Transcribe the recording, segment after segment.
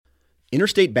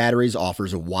Interstate Batteries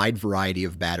offers a wide variety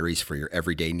of batteries for your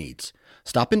everyday needs.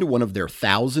 Stop into one of their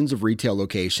thousands of retail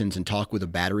locations and talk with a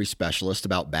battery specialist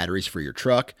about batteries for your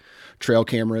truck, trail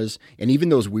cameras, and even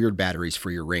those weird batteries for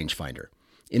your rangefinder.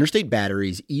 Interstate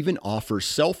Batteries even offers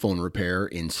cell phone repair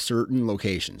in certain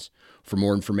locations. For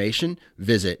more information,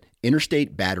 visit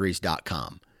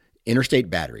interstatebatteries.com. Interstate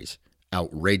Batteries,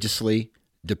 outrageously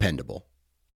dependable.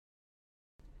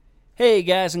 Hey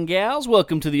guys and gals,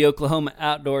 welcome to the Oklahoma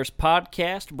Outdoors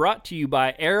Podcast, brought to you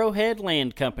by Arrowhead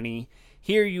Land Company.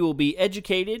 Here you will be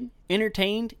educated,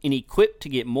 entertained, and equipped to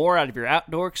get more out of your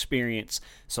outdoor experience.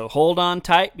 So hold on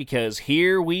tight because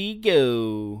here we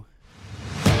go.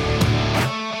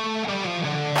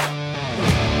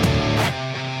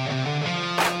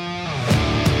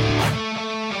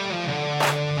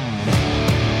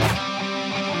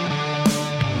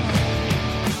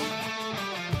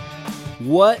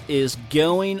 What is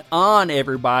going on,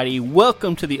 everybody?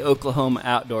 Welcome to the Oklahoma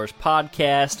Outdoors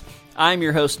Podcast. I'm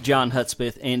your host, John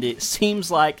Hudspeth, and it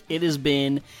seems like it has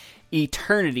been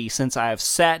eternity since I have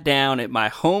sat down at my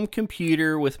home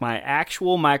computer with my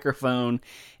actual microphone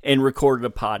and recorded a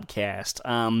podcast.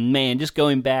 Just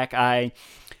going back, I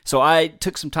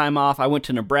took some time off. I went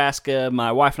to Nebraska.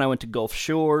 My wife and I went to Gulf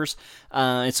Shores,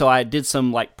 and so I did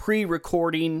some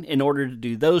pre-recording in order to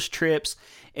do those trips.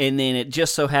 And then it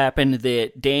just so happened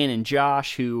that Dan and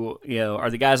Josh, who are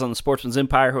the guys on the Sportsman's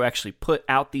Empire who actually put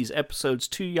out these episodes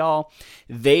to y'all,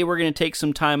 they were going to take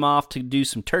some time off to do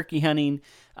some turkey hunting.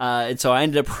 And so I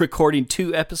ended up recording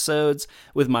 2 episodes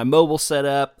with my mobile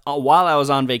setup while I was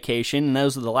on vacation. And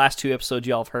those are the last 2 episodes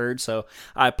y'all have heard. So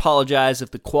I apologize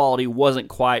if the quality wasn't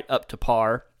quite up to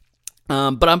par.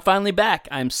 But I'm finally back.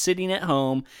 I'm sitting at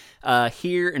home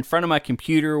here in front of my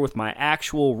computer with my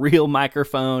actual real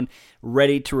microphone,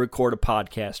 ready to record a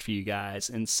podcast for you guys.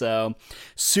 And so,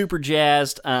 super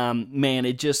jazzed. I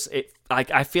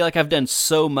feel like I've done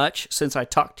so much since I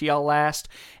talked to y'all last,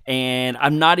 and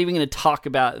I'm not even going to talk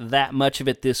about that much of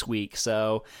it this week.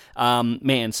 So,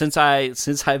 since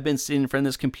I've been sitting in front of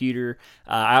this computer,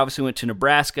 I obviously went to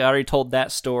Nebraska. I already told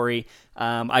that story.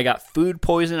 I got food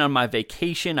poisoning on my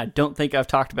vacation. I don't think I've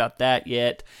talked about that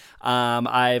yet.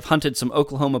 I've hunted some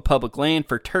Oklahoma public land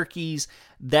for turkeys.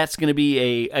 That's going to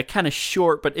be a kind of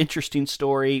short but interesting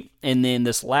story. And then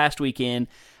this last weekend,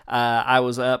 I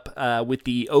was up with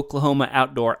the Oklahoma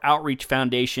Outdoor Outreach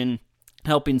Foundation,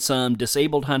 helping some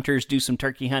disabled hunters do some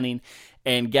turkey hunting.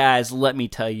 And guys, let me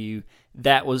tell you,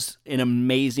 that was an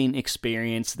amazing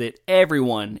experience that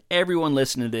everyone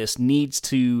listening to this needs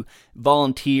to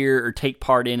volunteer or take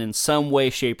part in some way,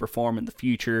 shape, or form in the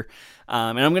future.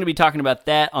 And I'm going to be talking about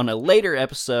that on a later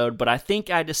episode, but I think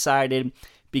I decided,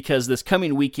 because this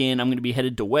coming weekend I'm going to be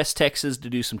headed to West Texas to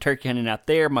do some turkey hunting out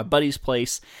there, my buddy's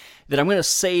place, that I'm going to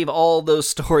save all those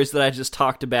stories that I just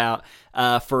talked about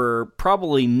for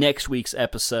probably next week's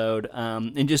episode,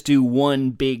 and just do one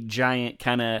big, giant,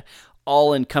 kind of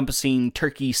all-encompassing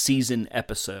turkey season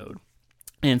episode.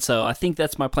 And so I think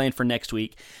that's my plan for next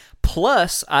week.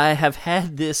 Plus, I have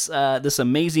had this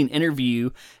amazing interview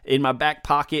in my back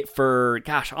pocket for,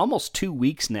 almost 2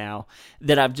 weeks now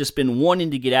that I've just been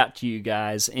wanting to get out to you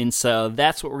guys. And so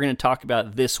that's what we're going to talk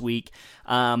about this week.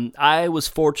 I was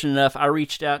fortunate enough, I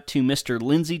reached out to Mr.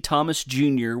 Lindsay Thomas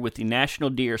Jr. with the National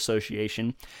Deer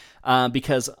Association,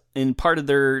 because in part of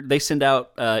they send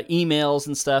out emails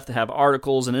and stuff that have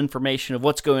articles and information of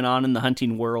what's going on in the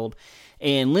hunting world.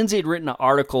 And Lindsay had written an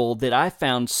article that I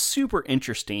found super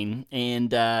interesting,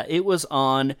 and it was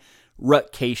on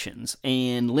Rutcations.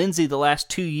 And Lindsay, the last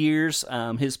 2 years,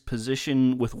 his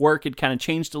position with work had kind of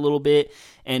changed a little bit,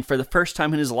 and for the first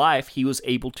time in his life, he was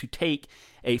able to take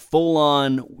a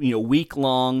full-on,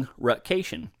 week-long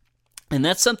rutcation. And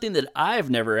that's something that I've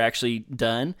never actually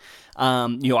done.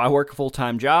 I work a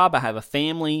full-time job, I have a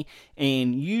family,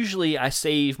 and usually I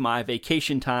save my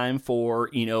vacation time for,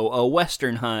 a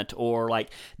Western hunt, or like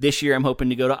this year I'm hoping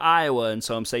to go to Iowa, and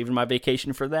so I'm saving my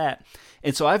vacation for that.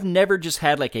 And so I've never just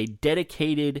had like a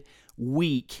dedicated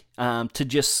week to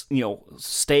just,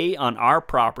 stay on our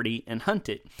property and hunt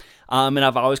it. And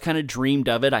I've always kind of dreamed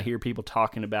of it. I hear people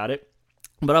talking about it,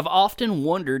 but I've often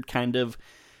wondered kind of,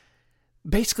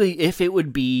 basically, if it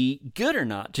would be good or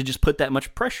not to just put that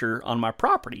much pressure on my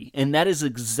property. And that is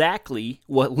exactly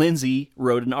what Lindsay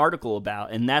wrote an article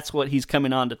about, and that's what he's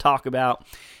coming on to talk about.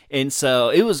 And so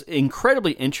it was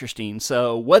incredibly interesting.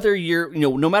 So whether you're,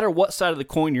 no matter what side of the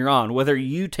coin you're on, whether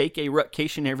you take a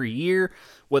rutcation every year,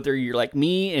 whether you're like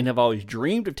me and have always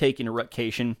dreamed of taking a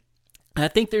rutcation, I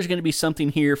think there's going to be something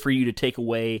here for you to take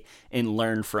away and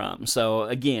learn from. So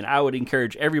again, I would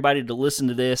encourage everybody to listen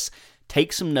to this,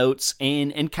 take some notes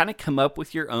and kind of come up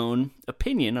with your own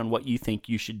opinion on what you think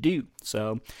you should do.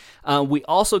 So we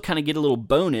also kind of get a little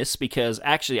bonus because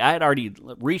actually I had already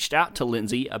reached out to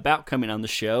Lindsay about coming on the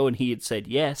show, and he had said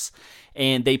yes.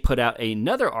 And they put out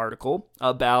another article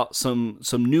about some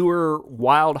newer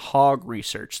wild hog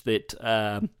research that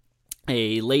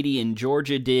a lady in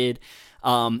Georgia did,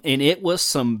 and it was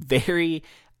some very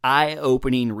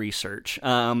eye-opening research.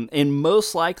 And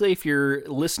most likely, if you're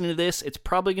listening to this, it's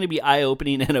probably going to be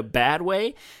eye-opening in a bad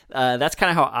way. That's kind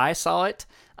of how I saw it.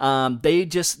 They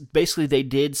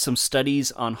did some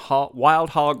studies on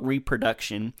wild hog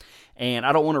reproduction, and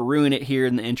I don't want to ruin it here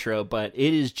in the intro, but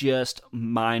it is just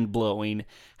mind-blowing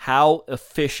how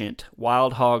efficient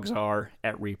wild hogs are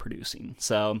at reproducing.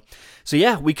 So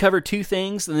yeah, we covered two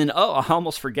things, and then, I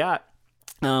almost forgot.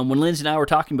 When Lindsay and I were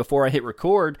talking before I hit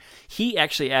record, he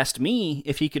actually asked me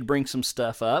if he could bring some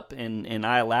stuff up, and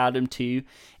I allowed him to.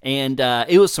 And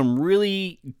it was some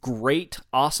really great,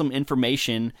 awesome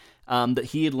information that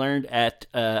he had learned at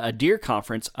a deer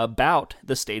conference about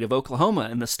the state of Oklahoma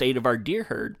and the state of our deer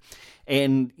herd.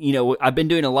 And, I've been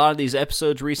doing a lot of these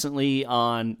episodes recently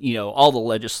on, all the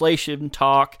legislation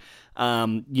talk,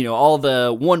 all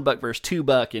the 1 buck versus 2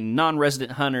 buck and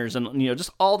non-resident hunters and,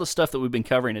 just all the stuff that we've been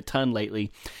covering a ton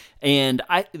lately. And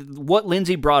what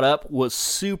Lindsay brought up was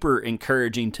super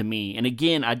encouraging to me. And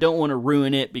again, I don't want to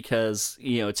ruin it because,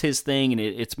 it's his thing and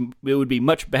it would be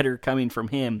much better coming from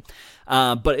him.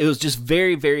 But it was just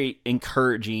very, very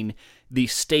encouraging. The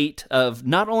state of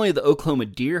not only the Oklahoma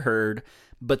deer herd,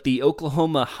 but the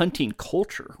Oklahoma hunting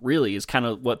culture really is kind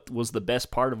of what was the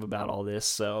best part about all this.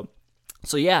 So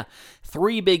yeah,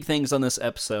 3 big things on this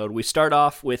episode. We start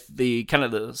off with the kind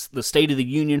of the state of the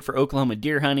union for Oklahoma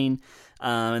deer hunting,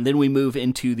 and then we move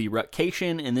into the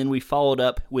rutcation, and then we followed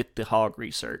up with the hog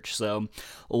research. So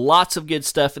lots of good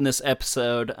stuff in this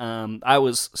episode. I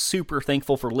was super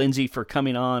thankful for Lindsay for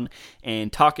coming on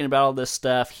and talking about all this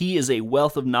stuff. He is a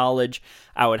wealth of knowledge.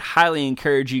 I would highly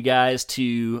encourage you guys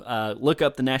to look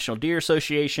up the National Deer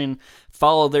Association,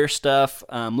 follow their stuff,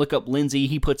 look up Lindsay.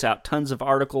 He puts out tons of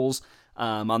articles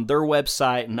on their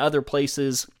website and other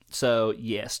places. So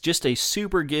yes, just a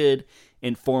super good,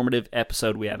 informative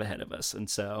episode we have ahead of us. And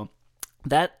so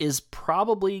that is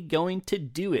probably going to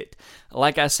do it.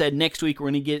 Like I said, next week we're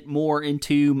going to get more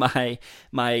into my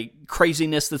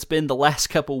craziness that's been the last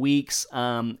couple weeks,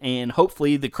 and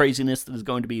hopefully the craziness that is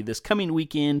going to be this coming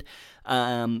weekend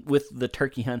with the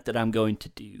turkey hunt that I'm going to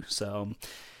do. So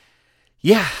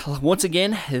yeah, once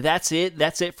again, that's it.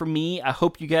 That's it from me. I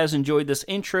hope you guys enjoyed this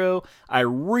intro. I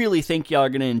really think y'all are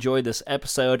going to enjoy this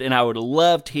episode, and I would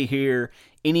love to hear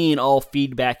any and all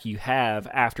feedback you have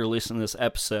after listening to this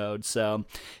episode. So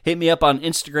hit me up on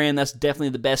Instagram. That's definitely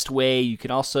the best way. You can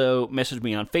also message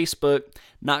me on Facebook.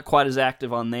 Not quite as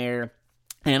active on there.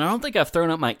 And I don't think I've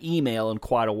thrown up my email in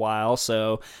quite a while.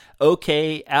 So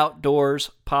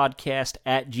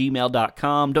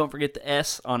okoutdoorspodcast@gmail.com. Don't forget the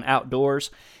S on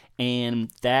outdoors. And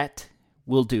that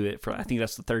will do it I think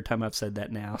that's the 3rd time I've said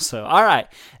that now. So, all right,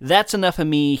 that's enough of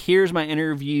me. Here's my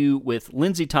interview with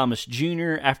Lindsay Thomas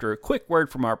Jr. after a quick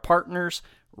word from our partners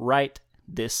right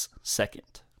this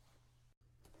second.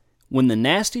 When the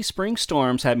nasty spring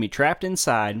storms have me trapped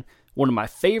inside, one of my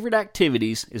favorite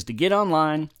activities is to get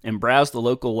online and browse the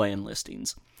local land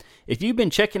listings. If you've been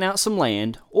checking out some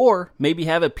land, or maybe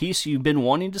have a piece you've been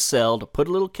wanting to sell to put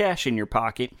a little cash in your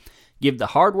pocket, give the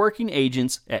hard-working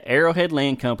agents at Arrowhead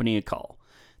Land Company a call.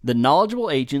 The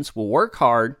knowledgeable agents will work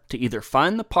hard to either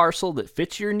find the parcel that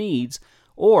fits your needs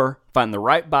or find the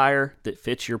right buyer that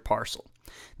fits your parcel.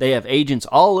 They have agents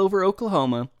all over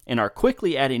Oklahoma and are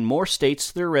quickly adding more states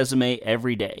to their resume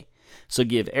every day. So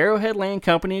give Arrowhead Land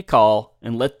Company a call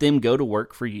and let them go to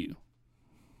work for you.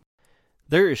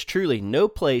 There is truly no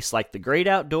place like the great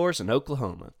outdoors in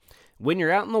Oklahoma. When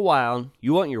you're out in the wild,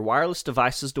 you want your wireless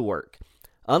devices to work.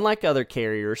 Unlike other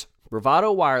carriers,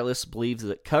 Bravado Wireless believes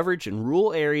that coverage in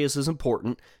rural areas is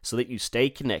important so that you stay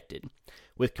connected.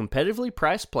 With competitively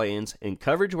priced plans and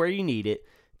coverage where you need it,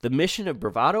 the mission of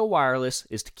Bravado Wireless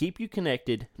is to keep you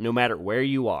connected no matter where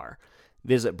you are.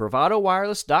 Visit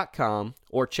bravadowireless.com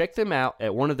or check them out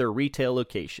at one of their retail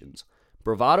locations.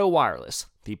 Bravado Wireless,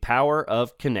 the power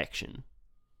of connection.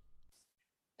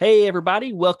 Hey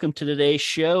everybody, welcome to today's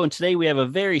show, and today we have a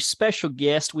very special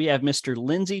guest. We have Mr.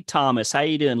 Lindsay Thomas. How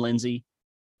you doing, Lindsay?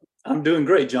 I'm doing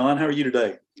great, John. How are you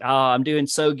today? Oh, I'm doing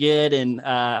so good, and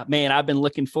man, I've been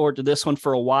looking forward to this one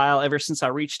for a while, ever since I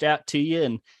reached out to you,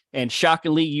 and and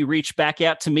shockingly, you reached back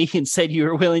out to me and said you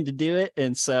were willing to do it.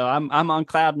 And so I'm on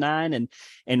cloud nine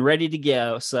and ready to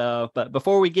go. So, but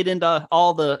before we get into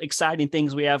all the exciting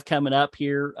things we have coming up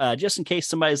here, just in case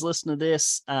somebody's listening to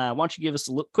this, why don't you give us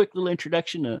a quick little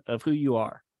introduction of who you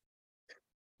are?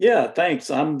 Yeah,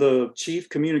 thanks. I'm the Chief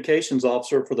Communications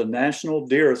Officer for the National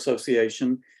Deer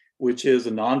Association, which is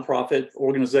a nonprofit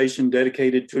organization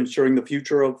dedicated to ensuring the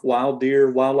future of wild deer,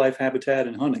 wildlife habitat,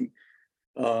 and hunting.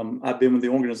 I've been with the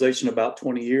organization about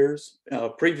 20 years.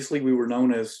 Previously, we were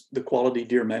known as the Quality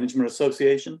Deer Management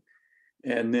Association.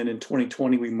 And then in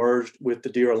 2020, we merged with the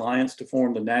Deer Alliance to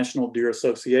form the National Deer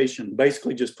Association,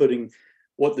 basically just putting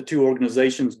what the two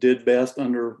organizations did best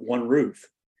under one roof.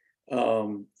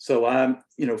 So I'm,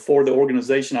 for the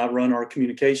organization, I run our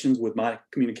communications with my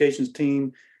communications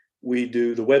team. We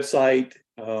do the website,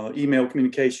 email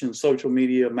communications, social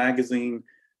media, magazine,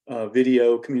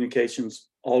 video communications.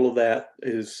 All of that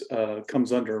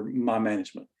comes under my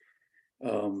management.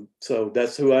 So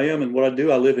that's who I am and what I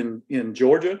do. I live in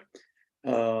Georgia,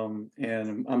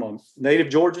 and I'm a native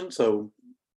Georgian. So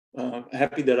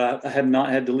happy that I have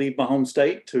not had to leave my home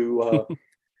state to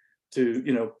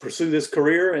pursue this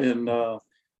career.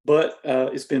 But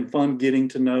it's been fun getting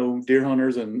to know deer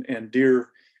hunters and deer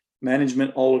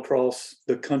management all across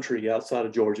the country outside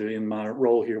of Georgia in my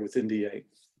role here with NDA.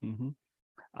 Mm-hmm.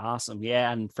 Awesome.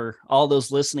 Yeah. And for all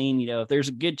those listening, if there's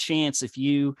a good chance, if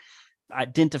you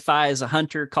identify as a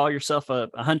hunter, call yourself a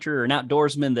hunter or an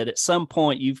outdoorsman, that at some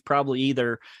point you've probably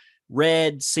either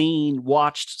read, seen,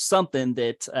 watched something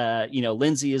that,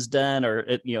 Lindsay has done, or,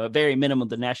 at very minimum,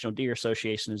 the National Deer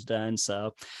Association has done.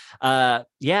 So,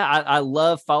 I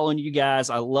love following you guys.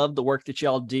 I love the work that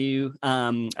y'all do.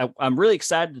 I'm really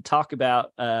excited to talk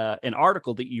about an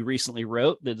article that you recently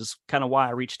wrote. That is kind of why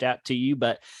I reached out to you.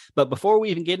 But before we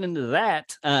even get into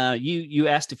that, you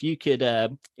asked if you could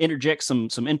interject some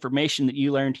information that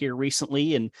you learned here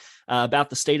recently and about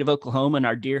the state of Oklahoma and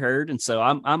our deer herd. And so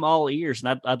I'm all ears,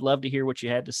 and I'd love to hear what you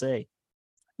had to say.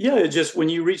 Yeah, it just, when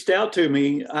you reached out to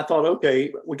me, I thought,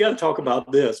 okay, we got to talk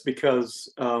about this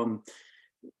because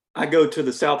I go to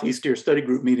the Southeast Deer Study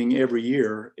Group meeting every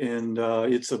year, and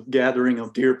it's a gathering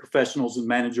of deer professionals and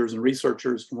managers and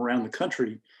researchers from around the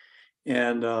country.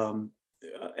 And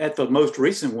at the most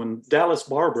recent one, Dallas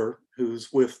Barber,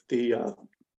 who's with the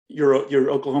your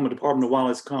Oklahoma Department of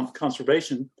Wildlife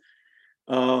Conservation,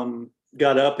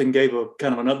 got up and gave a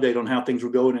kind of an update on how things were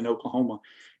going in Oklahoma.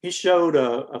 He showed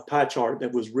a pie chart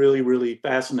that was really, really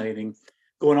fascinating,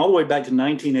 going all the way back to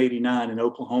 1989 in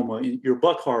Oklahoma, your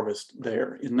buck harvest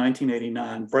there in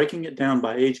 1989, breaking it down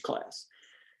by age class.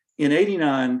 In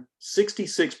 89,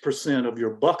 66% of your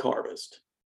buck harvest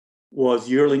was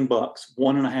yearling bucks,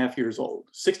 1.5 years old,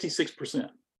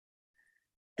 66%.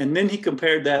 And then he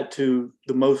compared that to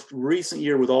the most recent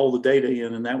year with all the data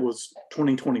in, and that was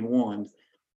 2021.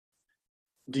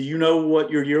 Do you know what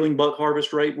your yearling buck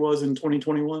harvest rate was in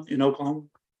 2021 in Oklahoma?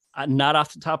 Not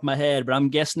off the top of my head, but I'm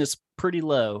guessing it's pretty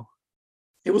low.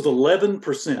 It was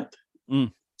 11%.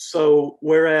 So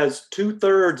whereas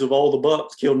 2/3 of all the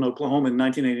bucks killed in Oklahoma in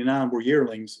 1989 were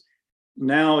yearlings,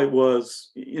 now it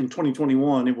was, in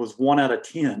 2021, it was 1 out of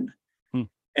 10.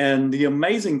 And the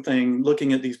amazing thing,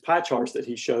 looking at these pie charts that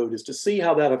he showed, is to see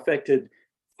how that affected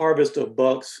harvest of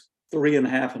bucks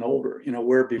 3.5 and older,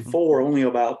 where before only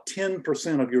about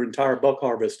 10% of your entire buck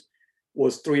harvest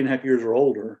was 3.5 years or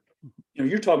older.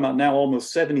 You're talking about now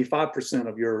almost 75%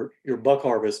 of your buck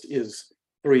harvest is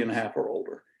 3.5 or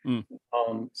older.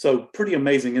 So pretty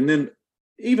amazing. And then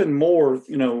even more,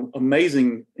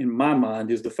 amazing in my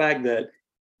mind is the fact that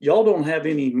y'all don't have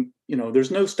any,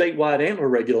 there's no statewide antler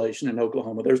regulation in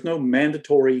Oklahoma. There's no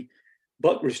mandatory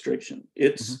buck restriction.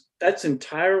 That's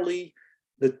entirely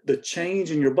the change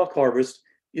in your buck harvest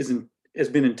has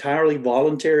been entirely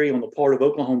voluntary on the part of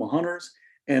Oklahoma hunters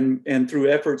and through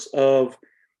efforts of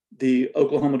the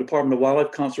Oklahoma Department of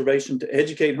Wildlife Conservation to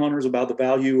educate hunters about the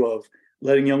value of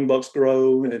letting young bucks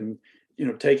grow and,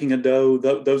 taking a doe,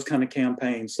 those kind of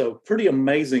campaigns. So pretty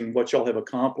amazing what y'all have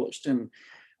accomplished. And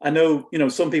I know,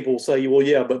 some people will say, well,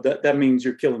 yeah, but that means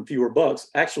you're killing fewer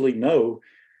bucks. Actually, no,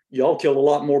 y'all kill a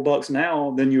lot more bucks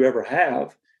now than you ever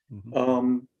have.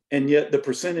 And yet the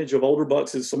percentage of older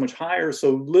bucks is so much higher.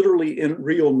 So literally in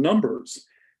real numbers,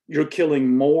 you're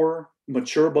killing more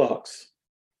mature bucks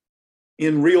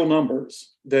in real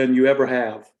numbers than you ever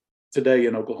have today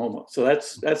in Oklahoma. So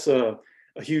that's a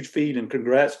huge feat, and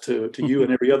congrats to you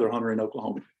and every other hunter in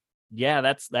Oklahoma. Yeah,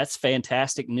 that's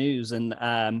fantastic news. And,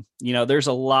 there's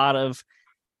a lot of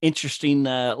interesting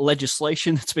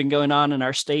legislation that's been going on in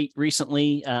our state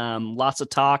recently. Lots of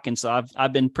talk. And so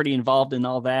I've been pretty involved in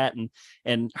all that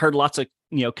and heard lots of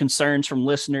concerns from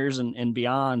listeners and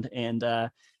beyond. And,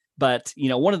 but,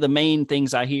 one of the main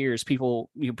things I hear is people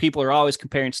are always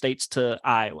comparing states to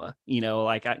Iowa,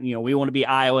 like, we want to be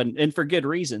Iowa and for good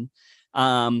reason.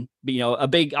 But, a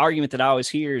big argument that I always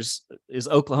hear is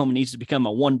Oklahoma needs to become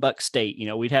a $1 state.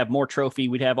 We'd have more trophy,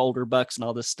 we'd have older bucks and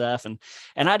all this stuff. And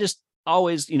I just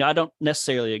always, I don't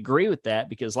necessarily agree with that,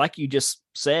 because like you just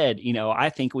said, I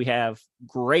think we have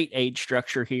great age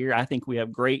structure here. I think we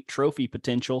have great trophy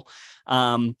potential.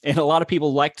 And a lot of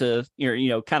people like to,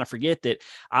 kind of forget that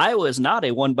Iowa is not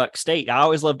a $1 state. I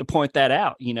always love to point that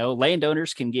out.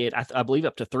 Landowners can get, I believe,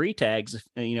 up to 3 tags,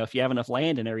 if you have enough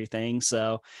land and everything.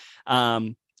 So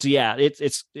yeah,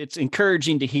 it's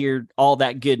encouraging to hear all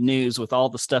that good news with all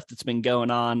the stuff that's been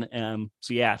going on.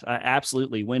 So yeah,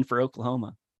 absolutely win for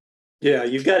Oklahoma. Yeah,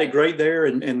 you've got it great there,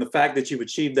 and the fact that you've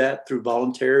achieved that through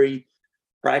voluntary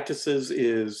practices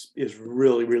is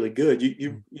really, really good.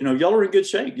 Y'all are in good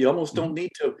shape. You almost don't need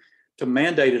to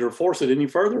mandate it or force it any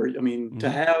further. I mean,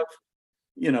 to have,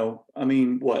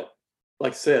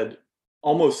 like I said,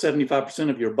 almost 75%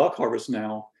 of your buck harvest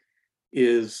now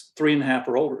is 3.5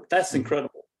 or older. That's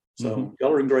incredible. So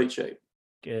y'all are in great shape.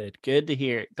 Good to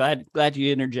hear it. Glad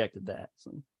you interjected that.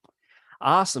 So.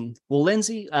 Awesome. Well,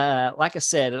 Lindsay, like I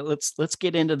said, let's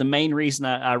get into the main reason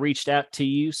I reached out to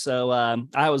you. So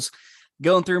I was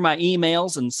going through my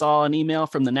emails and saw an email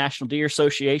from the National Deer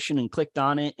Association and clicked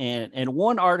on it. And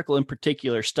one article in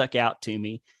particular stuck out to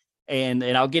me. And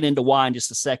I'll get into why in just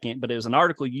a second, but it was an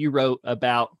article you wrote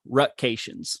about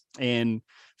rutcations. And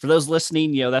for those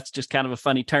listening, that's just kind of a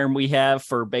funny term we have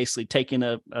for basically taking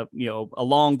a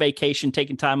long vacation,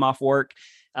 taking time off work,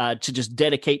 to just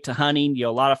dedicate to hunting.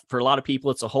 For a lot of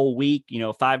people, it's a whole week,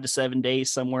 5 to 7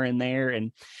 days, somewhere in there.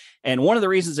 And one of the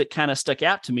reasons it kind of stuck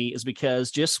out to me is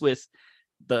because just with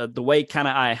the way kind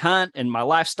of I hunt and my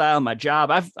lifestyle, my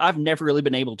job, I've never really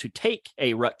been able to take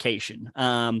a rutcation.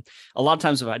 A lot of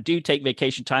times if I do take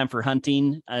vacation time for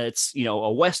hunting, it's,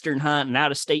 a Western hunt, an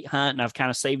out of state hunt. And I've kind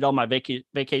of saved all my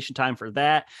vacation time for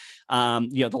that.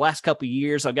 The last couple of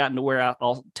years I've gotten to where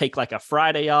I'll take like a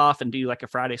Friday off and do like a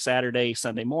Friday, Saturday,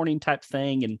 Sunday morning type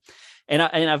thing. And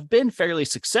I've been fairly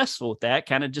successful with that,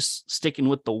 kind of just sticking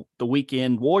with the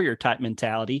weekend warrior type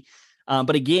mentality.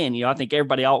 But again, I think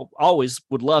everybody always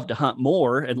would love to hunt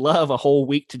more and love a whole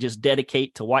week to just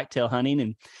dedicate to whitetail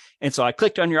hunting. And so I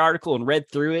clicked on your article and read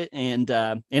through it. And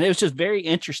it was just very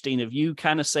interesting of you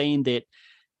kind of saying that,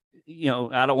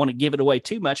 I don't want to give it away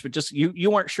too much, but just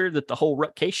you weren't sure that the whole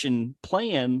rutcation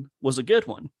plan was a good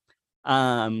one.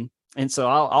 And so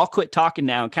I'll quit talking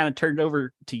now and kind of turn it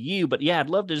over to you. But yeah, I'd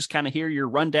love to just kind of hear your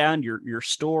rundown, your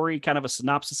story, kind of a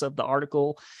synopsis of the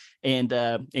article, and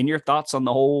your thoughts on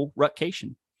the whole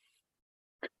rutcation.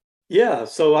 Yeah,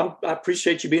 so I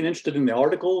appreciate you being interested in the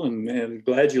article and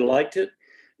glad you liked it.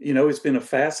 It's been a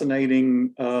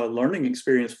fascinating learning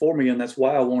experience for me, and that's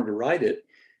why I wanted to write it.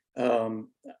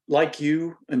 Like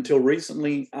you, until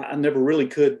recently, I never really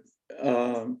could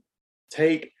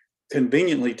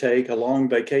conveniently take a long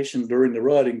vacation during the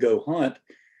rut and go hunt.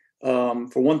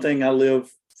 For one thing, I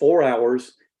live 4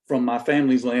 hours from my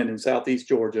family's land in southeast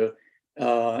Georgia,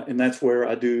 and that's where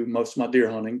I do most of my deer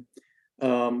hunting.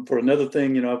 For another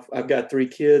thing, I've got 3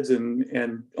 kids,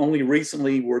 and only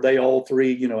recently were they all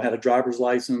 3, had a driver's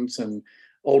license and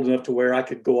old enough to where I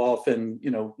could go off and,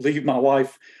 leave my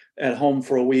wife at home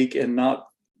for a week and not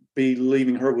be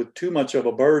leaving her with too much of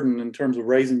a burden in terms of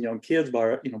raising young kids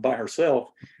by herself.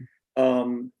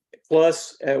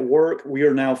 Plus at work, we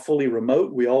are now fully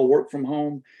remote. We all work from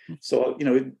home. So,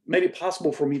 it made it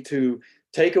possible for me to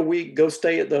take a week, go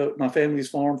stay at my family's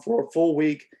farm for a full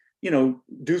week,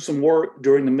 do some work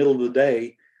during the middle of the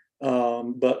day,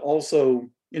 but also,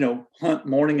 hunt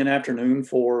morning and afternoon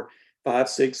for 5,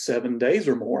 6, 7 days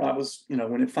or more. I was,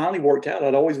 when it finally worked out,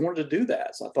 I'd always wanted to do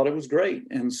that. So I thought it was great.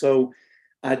 And so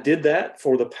I did that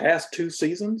for the past 2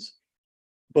 seasons.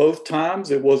 Both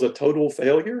times it was a total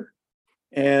failure.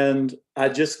 And I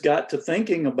just got to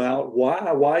thinking about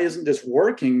why isn't this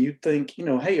working? You'd think,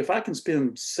 hey, if I can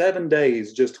spend 7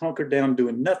 days just hunkered down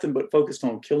doing nothing but focused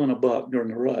on killing a buck during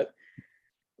the rut,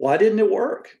 why didn't it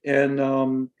work?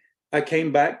 And I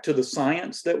came back to the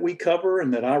science that we cover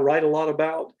and that I write a lot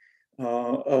about,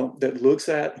 that looks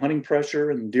at hunting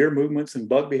pressure and deer movements and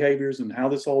buck behaviors and how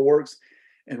this all works,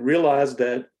 and realized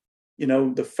that,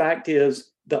 the fact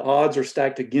is the odds are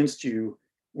stacked against you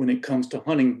when it comes to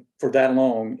hunting for that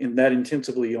long and that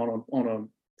intensively on a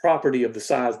property of the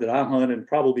size that I hunt, and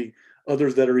probably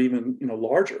others that are even,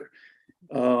 larger.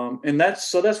 And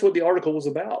that's what the article was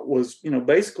about, was,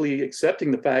 basically accepting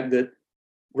the fact that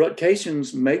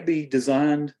rutcations may be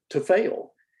designed to fail.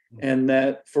 And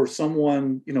that for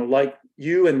someone, like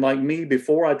you and like me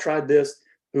before I tried this,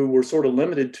 who were sort of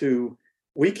limited to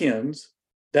weekends,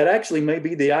 that actually may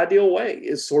be the ideal way,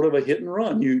 is sort of a hit and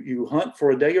run. You hunt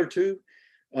for a day or two,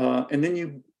 and then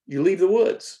you leave the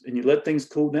woods and you let things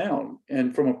cool down.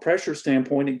 And from a pressure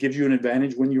standpoint, it gives you an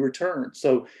advantage when you return.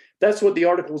 So that's what the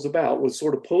article was about, was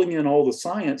sort of pulling in all the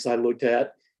science I looked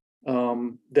at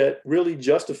that really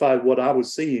justified what I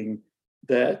was seeing,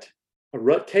 that a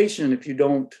rutcation, if you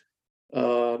don't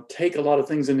take a lot of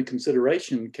things into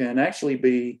consideration, can actually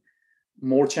be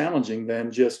more challenging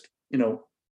than just,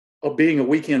 being a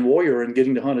weekend warrior and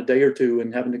getting to hunt a day or two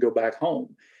and having to go back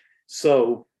home.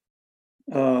 So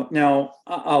now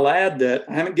I'll add that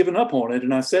I haven't given up on it.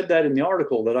 And I said that in the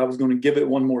article, that I was going to give it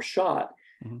one more shot.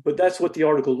 Mm-hmm. But that's what the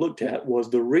article looked at, was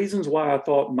the reasons why I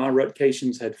thought my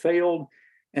rutcations had failed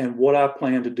and what I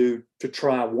plan to do to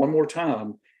try one more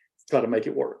time to try to make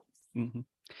it work. Mm-hmm.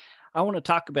 I want to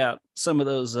talk about some of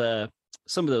those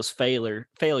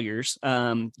failures.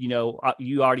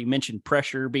 You already mentioned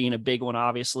pressure being a big one,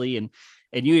 obviously, and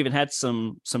you even had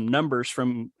some numbers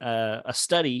from a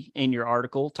study in your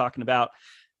article talking about,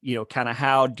 kind of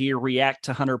how deer react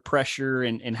to hunter pressure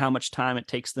and how much time it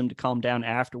takes them to calm down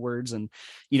afterwards. And,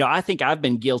 I think I've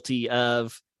been guilty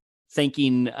of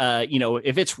thinking,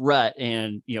 if it's rut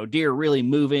and, deer are really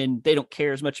moving, they don't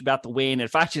care as much about the wind.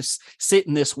 If I just sit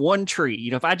in this one tree,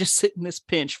 if I just sit in this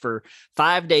pinch for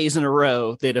 5 days in a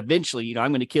row, that eventually,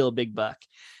 I'm going to kill a big buck.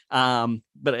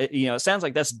 But it sounds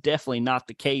like that's definitely not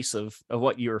the case of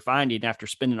what you were finding after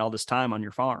spending all this time on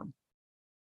your farm.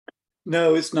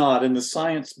 No, it's not. And the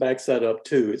science backs that up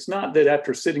too. It's not that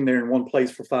after sitting there in one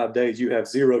place for 5 days, you have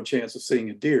zero chance of seeing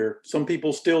a deer. Some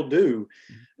people still do,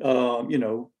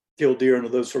 kill deer under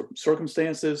those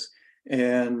circumstances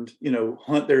and,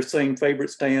 hunt their same favorite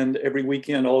stand every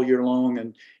weekend all year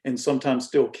long and sometimes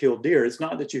still kill deer. It's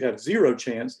not that you have zero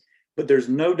chance, but there's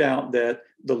no doubt that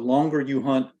the longer you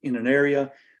hunt in an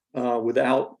area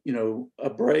without, a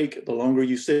break, the longer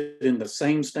you sit in the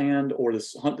same stand or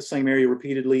hunt the same area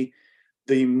repeatedly,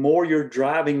 the more you're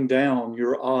driving down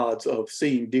your odds of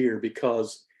seeing deer,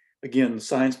 because, again, the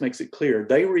science makes it clear.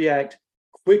 They react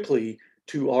quickly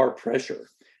to our pressure.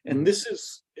 And this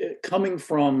is coming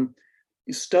from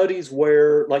studies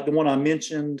where, like the one I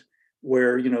mentioned,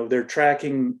 where, they're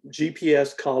tracking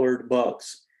GPS collared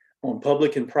bucks on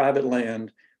public and private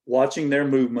land, watching their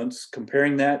movements,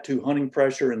 comparing that to hunting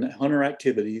pressure and hunter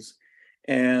activities,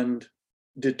 and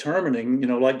determining,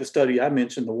 like the study I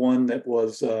mentioned, the one that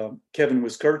was Kevin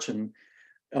Wiskirchen,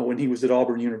 when he was at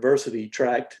Auburn University,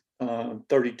 tracked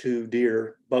 32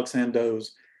 deer, bucks and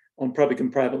does, on public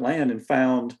and private land, and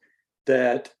found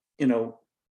that,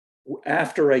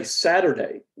 after a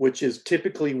Saturday, which is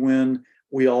typically when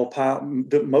we all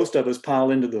most of us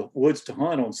pile into the woods to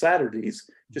hunt on Saturdays,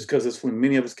 just because it's when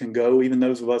many of us can go, even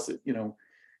those of us that,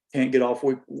 can't get off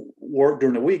work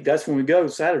during the week, that's when we go,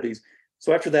 Saturdays.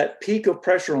 So after that peak of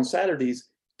pressure on Saturdays,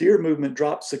 deer movement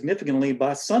dropped significantly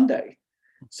by Sunday.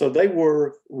 So they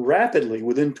were rapidly,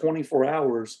 within 24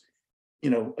 hours,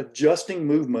 adjusting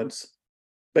movements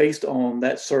based on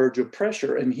that surge of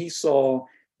pressure. And he saw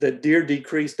that deer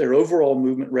decreased their overall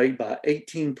movement rate by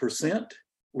 18%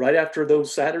 right after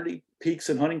those Saturday peaks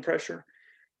in hunting pressure,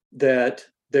 that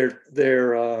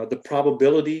the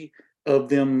probability of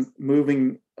them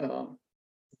moving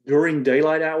during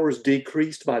daylight hours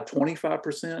decreased by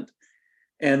 25%,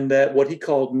 and that what he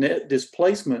called net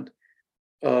displacement,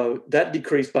 that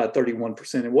decreased by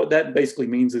 31%. And what that basically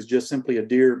means is just simply a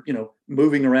deer,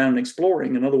 moving around and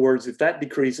exploring. In other words, if that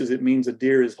decreases, it means a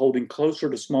deer is holding closer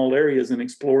to small areas and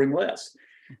exploring less.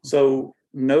 So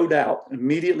no doubt,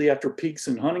 immediately after peaks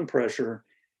in hunting pressure,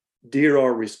 deer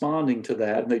are responding to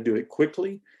that, and they do it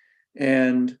quickly.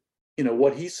 And,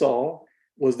 what he saw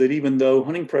was that even though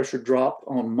hunting pressure dropped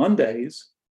on Mondays,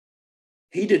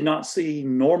 he did not see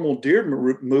normal deer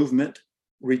movement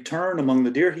return among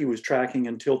the deer he was tracking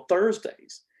until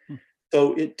Thursdays.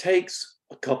 So it takes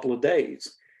a couple of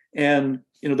days. And,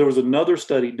 there was another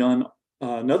study done,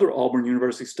 another Auburn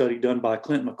University study done by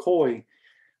Clint McCoy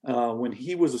when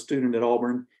he was a student at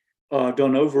Auburn,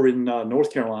 done over in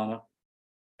North Carolina.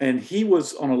 And he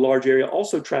was on a large area,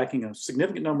 also tracking a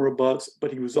significant number of bucks,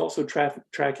 but he was also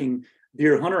tracking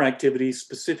deer hunter activities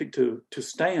specific to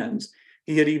stands.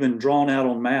 He had even drawn out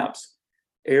on maps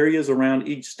areas around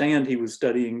each stand he was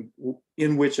studying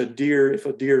in which if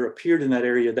a deer appeared in that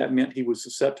area, that meant he was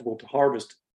susceptible to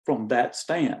harvest from that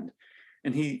stand.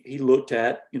 And he looked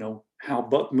at, how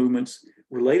buck movements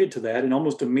related to that. And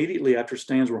almost immediately after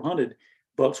stands were hunted,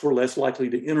 bucks were less likely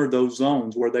to enter those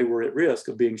zones where they were at risk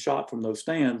of being shot from those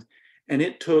stands. And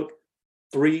it took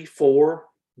 3-4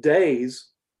 days,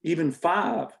 even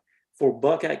 5, for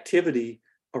buck activity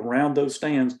around those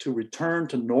stands to return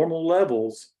to normal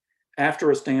levels after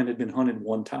a stand had been hunted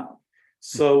one time.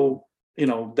 So,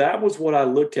 that was what I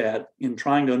looked at in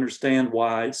trying to understand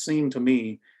why it seemed to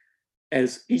me,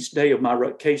 as each day of my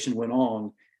rutcation went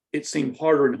on, it seemed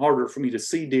harder and harder for me to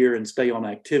see deer and stay on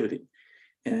activity.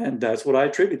 And that's what I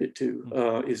attribute it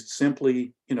to, is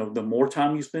simply, the more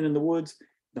time you spend in the woods,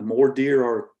 the more deer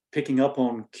are picking up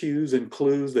on cues and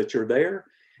clues that you're there,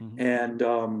 and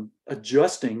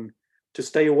adjusting to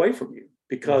stay away from you.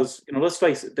 Because, let's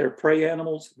face it, they're prey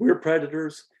animals. We're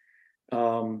predators.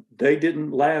 They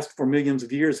didn't last for millions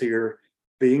of years here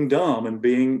being dumb and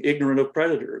being ignorant of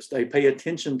predators. They pay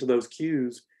attention to those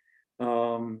cues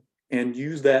and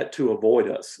use that to avoid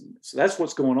us. So that's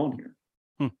what's going on here.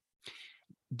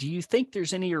 Do you think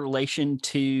there's any relation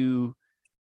to,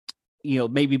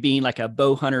 maybe being like a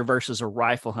bow hunter versus a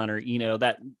rifle hunter,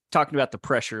 that talking about the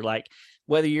pressure, like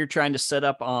whether you're trying to set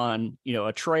up on,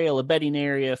 a trail, a bedding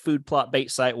area, food plot,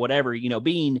 bait site, whatever,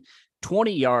 being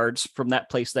 20 yards from that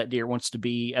place that deer wants to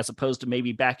be, as opposed to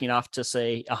maybe backing off to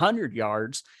say 100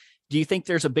 yards. Do you think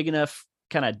there's a big enough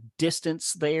kind of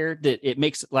distance there that it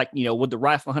makes it like, would the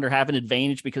rifle hunter have an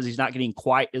advantage because he's not getting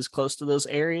quite as close to those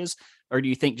areas? Or do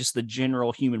you think just the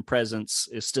general human presence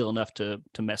is still enough to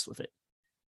mess with it?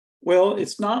 Well,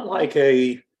 it's not like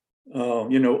a,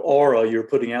 aura you're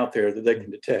putting out there that they can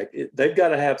detect. They've got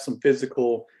to have some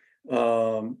physical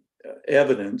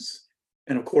evidence.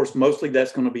 And of course, mostly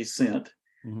that's going to be scent,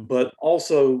 but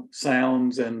also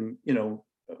sounds and,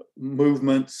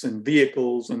 movements and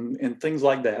vehicles and things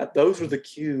like that. Those are the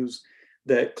cues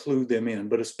that clue them in,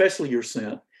 but especially your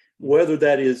scent, whether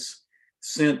that is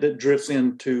scent that drifts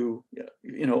into,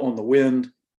 on the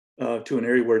wind to an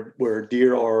area where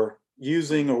deer are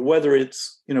using, or whether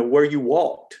it's, where you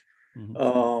walked.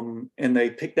 And they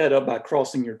pick that up by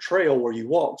crossing your trail where you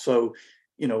walk. So,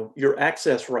 your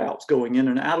access routes going in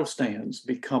and out of stands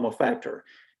become a factor.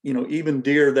 Even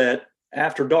deer that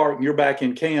after dark, you're back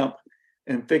in camp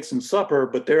and fixing supper,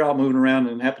 but they're out moving around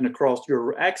and happen to cross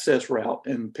your access route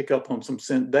and pick up on some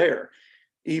scent there.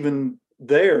 Even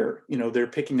there, they're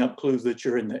picking up clues that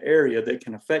you're in the area that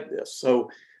can affect this. So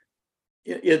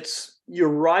you're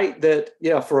right that,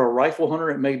 for a rifle hunter,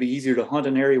 it may be easier to hunt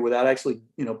an area without actually,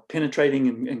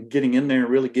 penetrating and getting in there and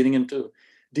really getting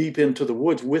deep into the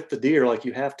woods with the deer like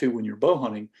you have to when you're bow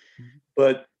hunting.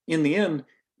 But in the end,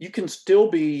 you can still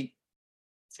be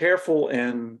careful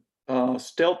and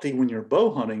stealthy when you're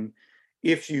bow hunting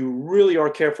if you really are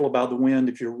careful about the wind,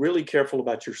 if you're really careful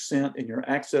about your scent and your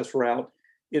access route.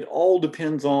 It all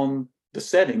depends on the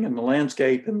setting and the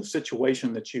landscape and the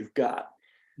situation that you've got.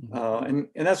 And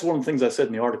that's one of the things I said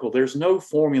in the article. There's no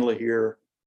formula here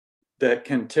that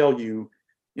can tell you,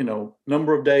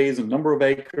 number of days and number of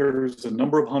acres and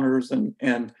number of hunters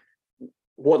and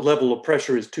what level of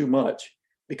pressure is too much,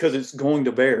 because it's going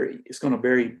to vary. It's going to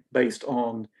vary based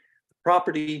on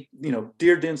property,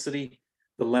 deer density,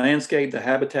 the landscape, the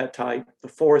habitat type, the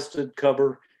forested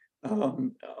cover,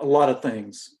 a lot of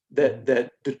things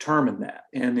that determine that.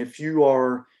 And if you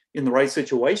are in the right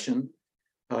situation,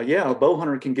 a bow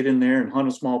hunter can get in there and hunt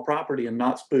a small property and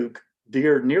not spook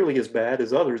deer nearly as bad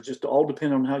as others. Just all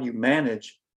depend on how you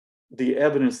manage the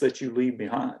evidence that you leave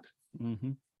behind.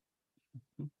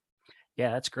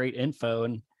 Yeah, that's great info.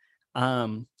 And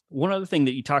one other thing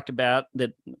that you talked about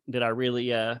that I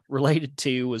really related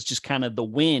to was just kind of the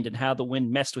wind and how the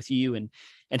wind messed with you and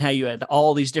how you had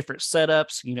all these different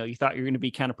setups. You thought you were going to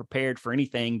be kind of prepared for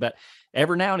anything, but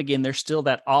every now and again, there's still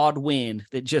that odd wind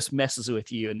that just messes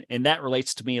with you. And that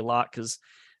relates to me a lot because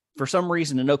for some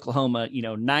reason in Oklahoma,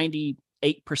 98%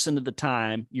 of the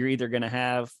time, you're either going to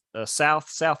have a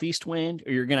southeast wind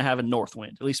or you're going to have a north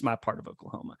wind, at least my part of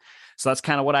Oklahoma. So that's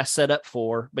kind of what I set up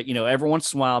for. But, every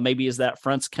once in a while, maybe as that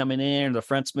front's coming in or the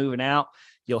front's moving out,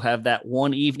 you'll have that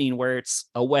one evening where it's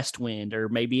a west wind or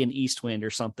maybe an east wind or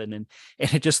something. And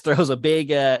it just throws a big,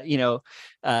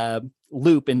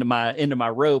 loop into my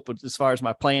rope as far as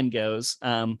my plan goes.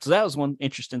 So that was one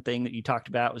interesting thing that you talked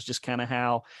about, was just kind of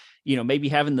how, maybe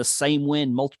having the same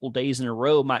wind multiple days in a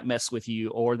row might mess with you,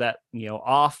 or that,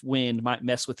 off wind might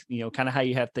mess with, kind of how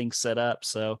you have things set up.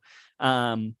 So,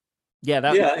 the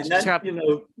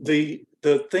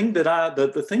thing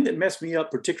that messed me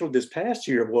up, particularly this past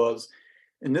year, was,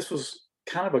 and this was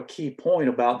kind of a key point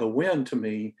about the wind to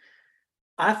me,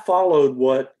 I followed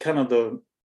what kind of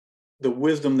the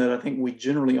wisdom that I think we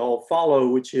generally all follow,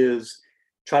 which is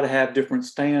try to have different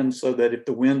stands so that if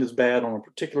the wind is bad on a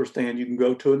particular stand, you can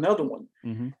go to another one.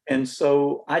 And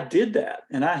so I did that.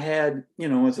 And I had,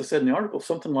 as I said in the article,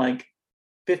 something like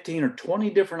 15 or 20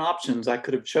 different options I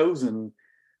could have chosen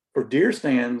for deer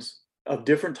stands of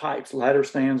different types, ladder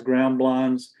stands, ground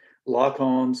blinds,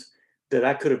 lock-ons, that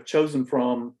I could have chosen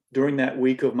from during that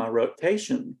week of my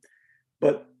rotation.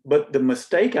 But the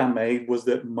mistake I made was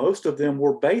that most of them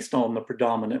were based on the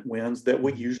predominant winds that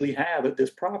we usually have at this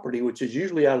property, which is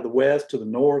usually out of the west to the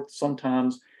north,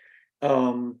 sometimes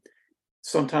the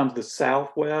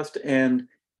southwest. And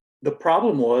the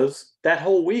problem was that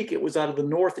whole week it was out of the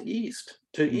northeast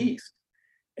to east.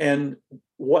 And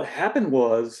what happened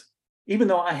was, even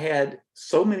though I had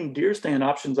so many deer stand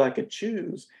options I could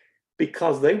choose,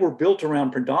 because they were built around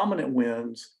predominant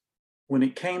winds, when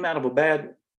it came out of a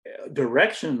bad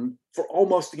direction for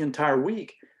almost the entire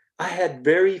week, I had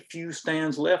very few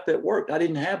stands left that worked. I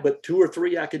didn't have but 2 or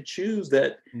 3 I could choose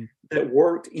that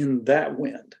worked in that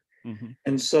wind.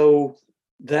 And so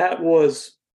that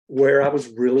was where I was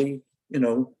really,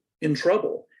 in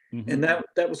trouble. And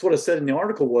that was what I said in the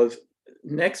article was,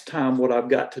 next time what I've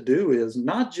got to do is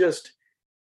not just,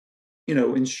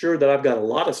 ensure that I've got a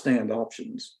lot of stand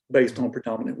options based on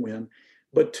predominant wind,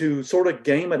 but to sort of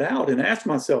game it out and ask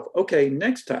myself, okay,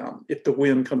 next time, if the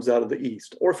wind comes out of the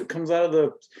east, or if it comes out of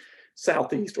the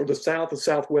southeast or the south or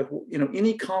southwest,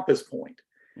 any compass point,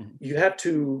 you have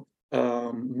to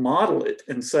model it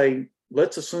and say,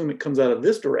 let's assume it comes out of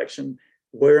this direction.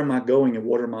 Where am I going and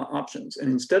what are my options?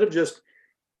 And instead of just,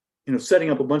 setting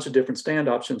up a bunch of different stand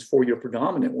options for your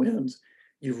predominant winds,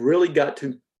 you've really got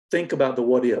to think about the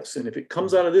what ifs. And if it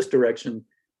comes out of this direction,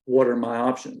 what are my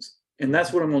options? And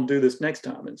that's what I'm going to do this next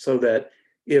time. And so that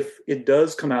if it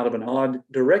does come out of an odd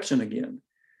direction again,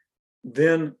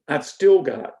 then I've still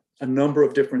got a number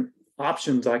of different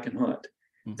options I can hunt.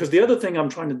 Because the other thing I'm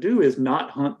trying to do is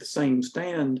not hunt the same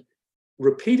stand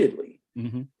repeatedly.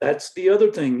 That's the other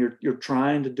thing you're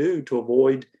trying to do to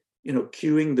avoid,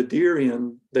 cueing the deer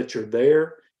in that you're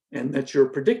there and that you're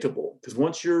predictable. Because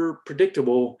once you're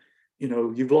predictable,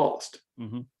 you've lost.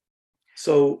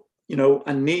 So,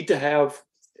 I need to have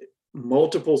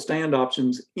multiple stand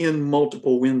options in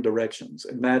multiple wind directions.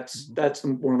 And that's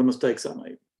one of the mistakes I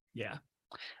made. Yeah.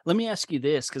 Let me ask you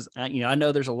this, because I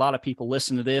know there's a lot of people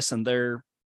listening to this and they're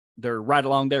right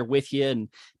along there with you, and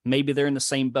maybe they're in the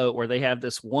same boat where they have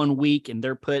this 1 week and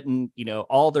they're putting,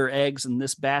 all their eggs in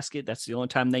this basket. That's the only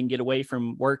time they can get away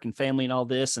from work and family and all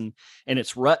this. And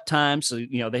it's rut time. So,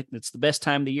 it's the best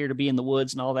time of the year to be in the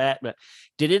woods and all that. But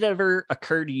did it ever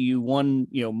occur to you one,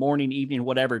 morning, evening,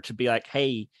 whatever, to be like,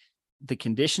 hey, the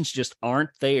conditions just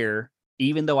aren't there.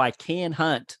 Even though I can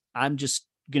hunt, I'm just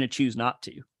going to choose not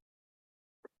to?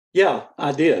 Yeah,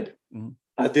 I did.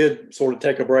 I did sort of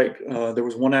take a break. There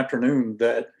was one afternoon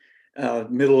that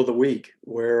middle of the week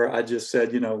where I just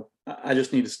said, I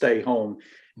just need to stay home.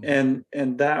 And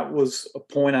that was a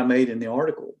point I made in the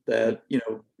article that,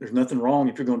 there's nothing wrong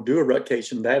if you're going to do a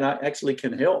rutcation, that actually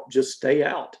can help. Just stay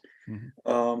out,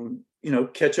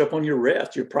 catch up on your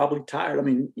rest. You're probably tired. I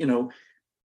mean,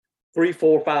 3,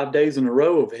 4, 5 days in a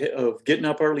row of getting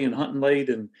up early and hunting late,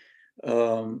 and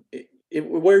it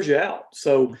wears you out.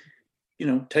 So,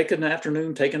 take an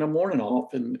afternoon, taking a morning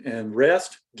off and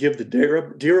rest, give the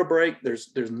deer a break.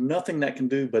 There's nothing that can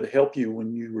do but help you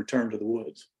when you return to the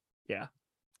woods. Yeah.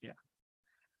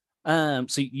 Yeah.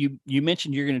 So you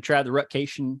mentioned you're going to try the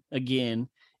rutcation again.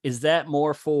 Is that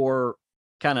more for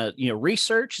kind of,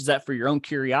 research? Is that for your own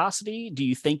curiosity? Do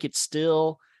you think it's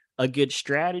still a good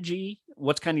strategy?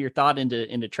 What's kind of your thought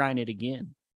into trying it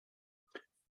again?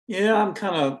 Yeah,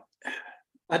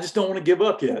 I just don't want to give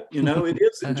up yet. It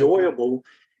is enjoyable.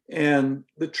 And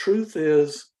the truth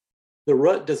is, the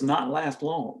rut does not last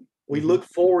long. We look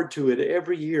forward to it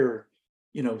every year,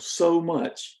 so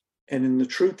much. And then the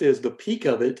truth is, the peak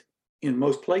of it in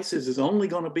most places is only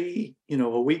going to be,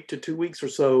 a week to 2 weeks or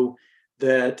so,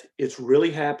 that it's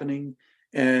really happening.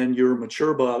 And your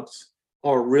mature bucks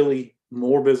are really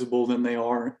more visible than they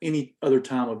are any other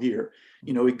time of year.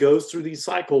 It goes through these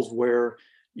cycles where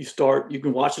you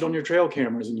can watch it on your trail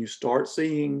cameras and you start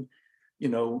seeing,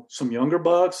 some younger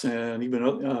bucks and even,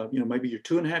 maybe your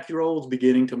 2.5-year-olds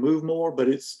beginning to move more, but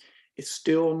it's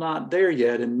still not there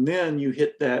yet. And then you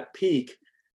hit that peak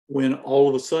when all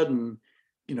of a sudden,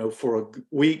 for a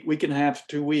week and a half,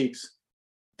 2 weeks,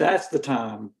 that's the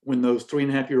time when those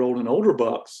 3.5-year-old and older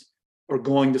bucks are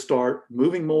going to start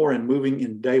moving more and moving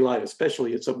in daylight,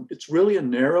 especially. It's really a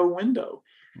narrow window.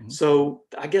 So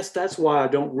I guess that's why I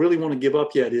don't really want to give up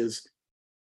yet is,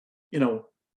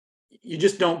 you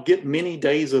just don't get many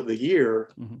days of the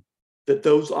year that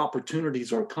those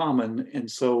opportunities are common.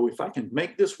 And so if I can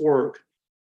make this work,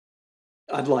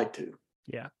 I'd like to.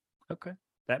 Yeah. Okay.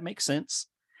 That makes sense.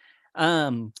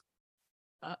 As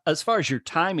far as your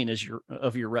timing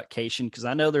of your rutcation, because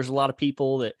I know there's a lot of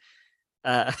people that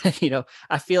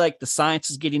I feel like the science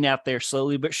is getting out there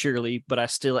slowly but surely, but I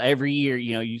still, every year,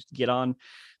 you get on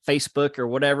Facebook or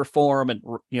whatever forum and,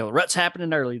 rut's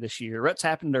happening early this year,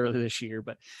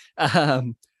 But,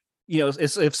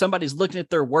 if somebody's looking at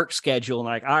their work schedule and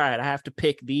like, all right, I have to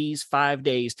pick these 5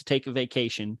 days to take a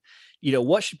vacation,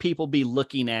 what should people be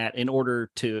looking at in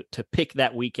order to pick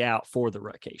that week out for the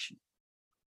rutcation?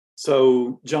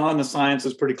 So, John, the science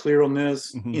is pretty clear on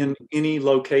this. Mm-hmm. In any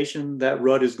location, that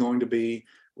rut is going to be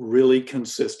really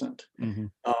consistent.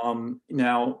 Mm-hmm.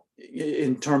 Now,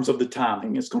 in terms of the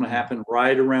timing, it's going to happen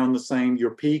right around the same.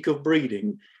 Your peak of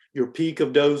breeding, your peak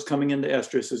of does coming into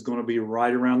estrus is going to be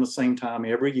right around the same time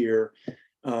every year,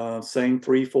 same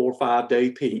 3, 4, 5 day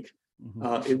peak.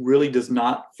 Mm-hmm. It really does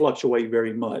not fluctuate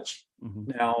very much.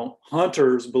 Mm-hmm. Now,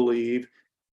 hunters believe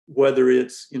whether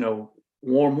it's,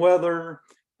 warm weather,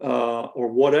 or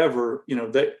whatever,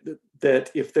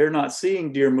 that if they're not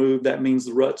seeing deer move, that means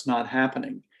the rut's not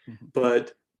happening. Mm-hmm.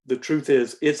 But the truth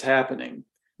is, it's happening.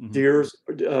 Mm-hmm.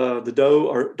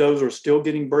 The does are still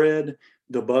getting bred.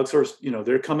 The bucks are,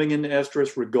 they're coming into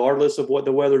estrus regardless of what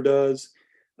the weather does.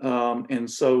 And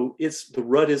so the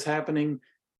rut is happening,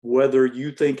 whether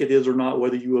you think it is or not,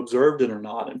 whether you observed it or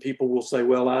not. And people will say,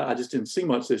 well, I just didn't see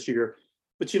much this year.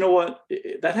 But you know what?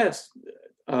 That has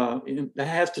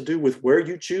to do with where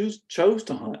you chose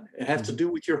to hunt. It has to do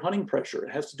with your hunting pressure.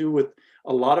 It has to do with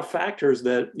a lot of factors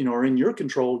that are in your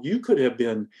control. You could have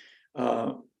been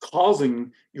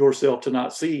causing yourself to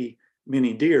not see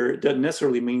many deer. It doesn't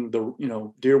necessarily mean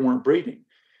the deer weren't breeding.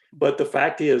 But the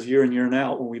fact is, year in, year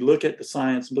out, when we look at the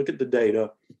science, look at the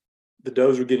data, the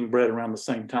does are getting bred around the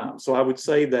same time. So I would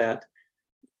say that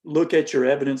look at your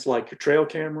evidence, like your trail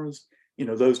cameras.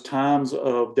 Those times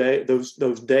of day, those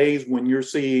days when you're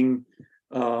seeing,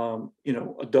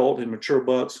 adult and mature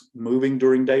bucks moving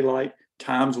during daylight,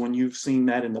 times when you've seen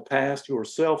that in the past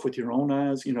yourself with your own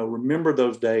eyes, remember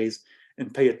those days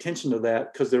and pay attention to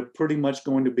that, because they're pretty much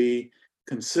going to be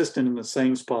consistent in the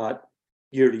same spot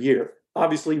year to year.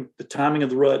 Obviously, the timing of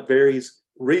the rut varies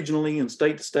regionally and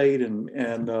state to state,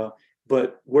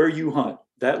 but where you hunt,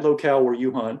 that locale where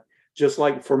you hunt, just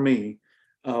like for me,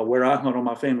 where I hunt on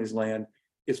my family's land,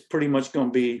 it's pretty much going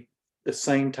to be the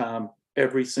same time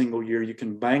every single year. You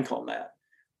can bank on that,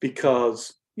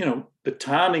 because the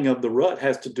timing of the rut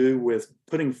has to do with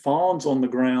putting fawns on the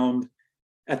ground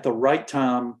at the right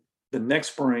time the next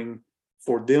spring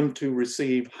for them to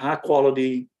receive high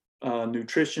quality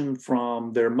nutrition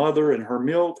from their mother and her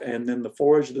milk, and then the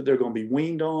forage that they're going to be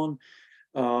weaned on.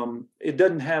 It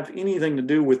doesn't have anything to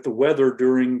do with the weather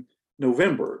during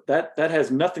November. That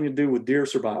has nothing to do with deer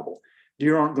survival.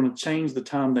 Deer aren't going to change the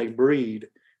time they breed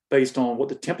based on what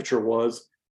the temperature was,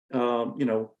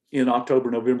 in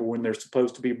October, November, when they're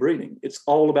supposed to be breeding. It's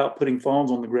all about putting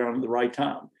fawns on the ground at the right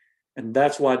time. And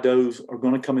that's why does are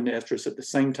going to come into estrus at the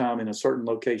same time in a certain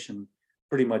location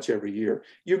pretty much every year.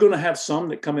 You're going to have some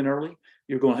that come in early.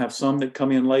 You're going to have some that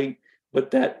come in late.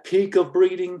 But that peak of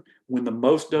breeding, when the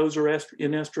most does are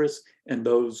in estrus and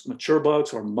those mature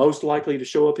bucks are most likely to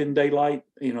show up in daylight,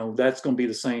 that's going to be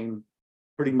the same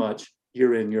pretty much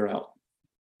year in, year out.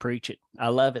 Preach it. I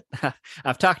love it.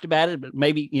 I've talked about it, but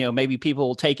maybe people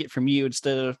will take it from you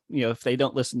instead of, if they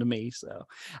don't listen to me. So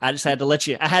I just had to let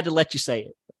you say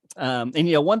it.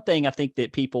 And one thing I think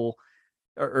that people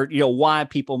or why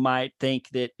people might think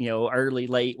that, early,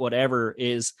 late, whatever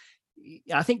is,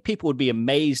 I think people would be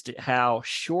amazed at how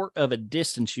short of a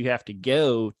distance you have to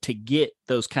go to get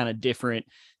those kind of different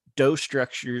doe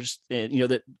structures,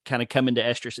 that kind of come into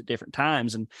estrus at different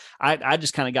times. And I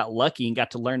just kind of got lucky and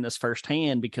got to learn this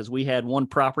firsthand, because we had one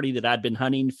property that I'd been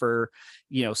hunting for,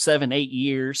 7-8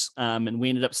 years. And we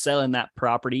ended up selling that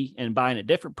property and buying a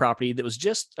different property that was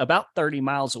just about 30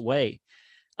 miles away.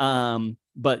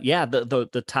 But yeah,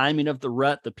 the timing of the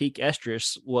rut, the peak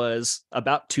estrus, was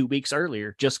about 2 weeks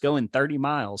earlier, just going 30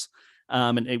 miles.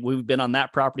 And we've been on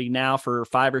that property now for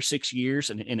 5 or 6 years,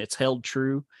 and it's held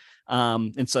true.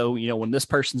 And so, when this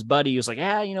person's buddy was like,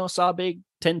 saw a big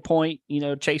 10-point,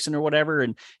 chasing or whatever.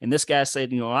 And this guy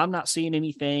said, I'm not seeing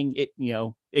anything.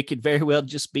 It could very well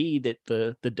just be that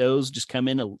the does just come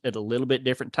in at a little bit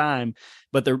different time,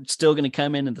 but they're still going to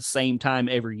come in at the same time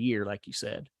every year, like you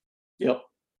said. Yep.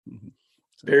 Mm-hmm.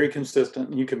 Very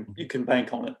consistent. You can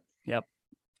bank on it. Yep.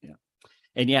 Yeah.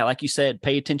 And yeah, like you said,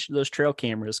 pay attention to those trail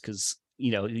cameras, because,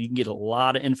 you can get a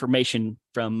lot of information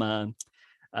from,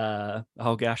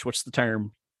 oh gosh, what's the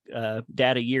term?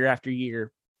 Data year after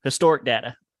year, historic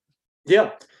data.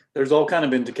 Yeah. There's all kind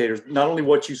of indicators, not only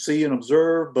what you see and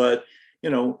observe, but,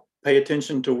 pay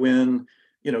attention to when,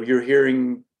 you're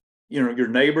hearing, your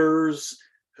neighbors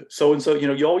so and so,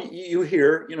 you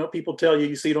hear, people tell you,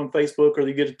 you see it on Facebook or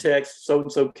you get a text, so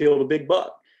and so killed a big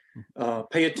buck.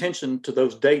 Pay attention to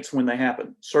those dates when they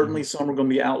happen. Certainly some are going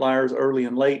to be outliers early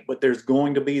and late, but there's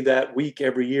going to be that week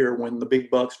every year when the big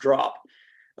bucks drop.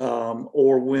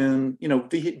 Or when,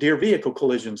 deer vehicle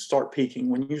collisions start peaking.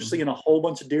 When you're seeing a whole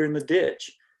bunch of deer in the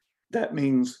ditch, that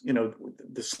means,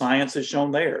 the science has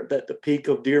shown there that the peak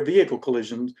of deer vehicle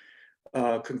collisions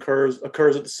occurs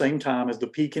at the same time as the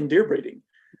peak in deer breeding,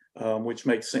 which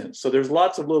makes sense. So there's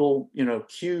lots of little,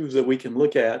 cues that we can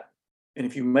look at. And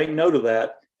if you make note of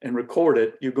that and record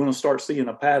it, you're going to start seeing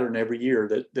a pattern every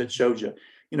year that shows you.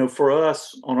 For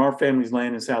us on our family's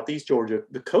land in Southeast Georgia,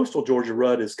 the coastal Georgia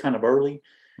rut is kind of early.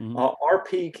 Our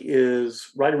peak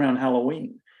is right around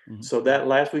Halloween. So that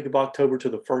last week of October to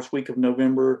the first week of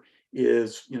November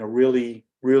is, really,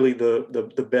 really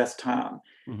the best time.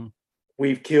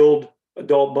 We've killed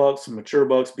adult bucks and mature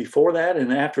bucks before that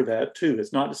and after that too.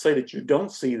 It's not to say that you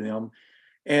don't see them.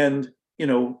 And,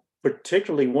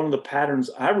 particularly one of the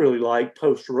patterns I really like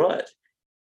post rut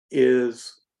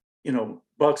is,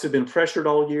 bucks have been pressured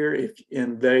all year.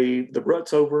 The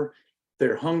rut's over,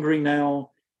 they're hungry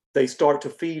now. They start to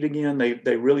feed again.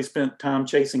 They really spent time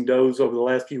chasing does over the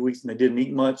last few weeks and they didn't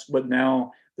eat much, but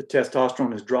now the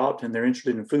testosterone has dropped and they're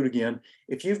interested in food again.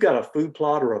 If you've got a food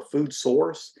plot or a food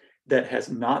source that has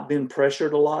not been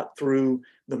pressured a lot through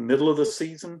the middle of the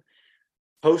season,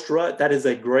 post rut, that is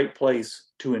a great place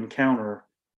to encounter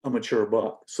a mature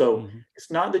buck. So it's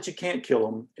not that you can't kill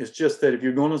them. It's just that if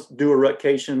you're going to do a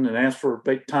rutcation and ask for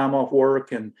time off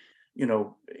work and,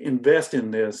 invest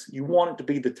in this, you want it to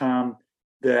be the time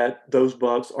that those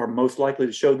bucks are most likely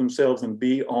to show themselves and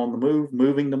be on the move,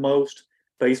 moving the most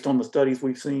based on the studies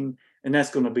we've seen. And that's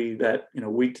going to be that,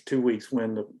 week to 2 weeks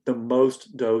when the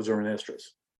most does are in estrus.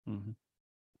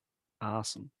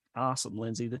 Awesome,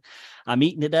 Lindsay. I'm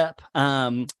eating it up.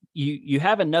 You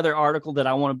have another article that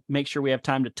I want to make sure we have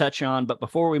time to touch on, but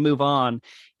before we move on,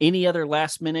 any other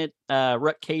last minute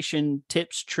rutcation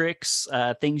tips, tricks,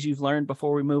 things you've learned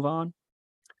before we move on?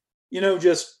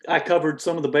 I covered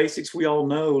some of the basics we all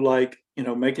know, like,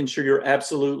 making sure you're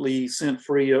absolutely scent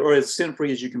free or as scent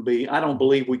free as you can be. I don't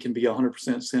believe we can be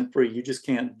 100% scent free. You just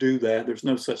can't do that. There's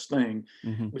no such thing,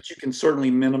 but you can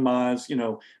certainly minimize,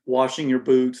 washing your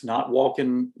boots, not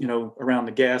walking, around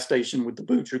the gas station with the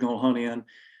boots you're going to hunt in,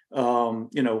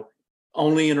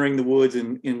 only entering the woods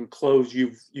in clothes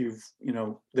you've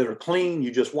that are clean.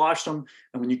 You just wash them.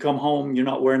 And when you come home, you're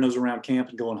not wearing those around camp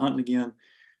and going hunting again.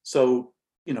 So,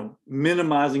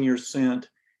 minimizing your scent,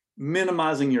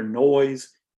 minimizing your noise.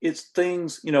 It's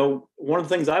things, one of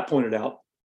the things I pointed out,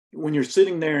 when you're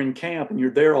sitting there in camp and you're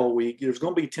there all week, there's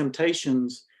going to be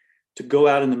temptations to go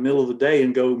out in the middle of the day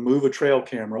and go move a trail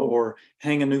camera or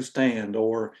hang a new stand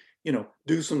or,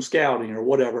 do some scouting or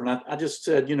whatever. And I just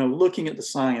said, looking at the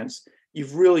science,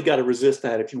 you've really got to resist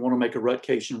that if you want to make a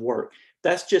rutcation work.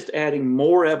 That's just adding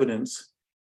more evidence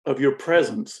of your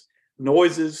presence.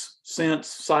 Noises, scents,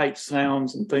 sights,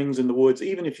 sounds, and things in the woods.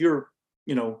 Even if you're,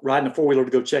 riding a four-wheeler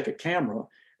to go check a camera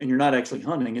and you're not actually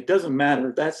hunting, it doesn't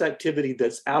matter. That's activity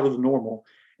that's out of the normal.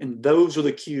 And those are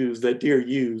the cues that deer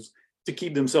use to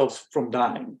keep themselves from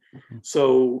dying.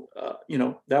 So,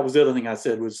 that was the other thing I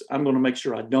said was I'm going to make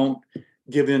sure I don't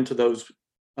give in to those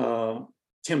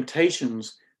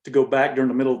temptations to go back during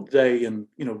the middle of the day and,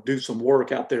 do some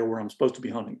work out there where I'm supposed to be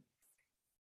hunting.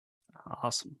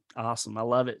 Awesome. I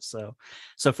love it. So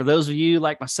for those of you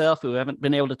like myself who haven't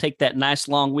been able to take that nice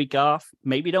long week off,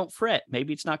 maybe don't fret.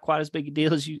 Maybe it's not quite as big a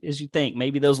deal as you think.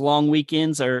 Maybe those long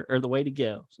weekends are the way to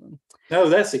go. So. No,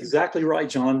 that's exactly right,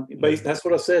 John. That's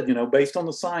what I said, based on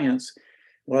the science,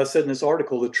 what I said in this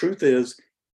article, the truth is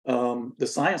the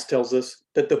science tells us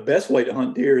that the best way to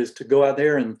hunt deer is to go out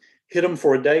there and hit them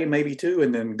for a day, maybe two,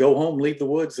 and then go home, leave the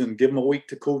woods and give them a week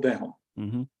to cool down.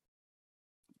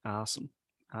 Awesome.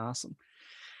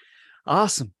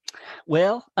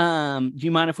 Well, do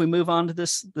you mind if we move on to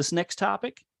this next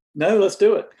topic? No, let's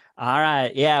do it. All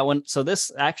right. Yeah.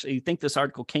 This actually, I think this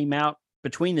article came out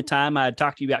between the time I had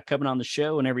talked to you about coming on the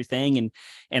show and everything,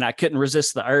 and I couldn't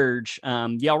resist the urge.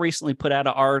 Y'all recently put out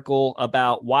an article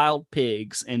about wild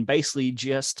pigs and basically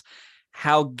just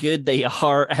how good they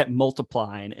are at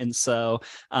multiplying. And so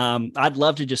I'd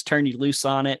love to just turn you loose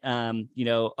on it.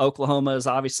 Oklahoma is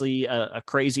obviously a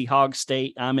crazy hog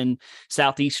state. I'm in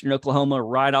southeastern Oklahoma,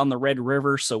 right on the Red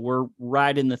River. So we're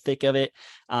right in the thick of it.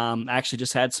 Actually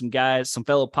just had some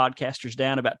fellow podcasters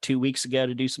down about 2 weeks ago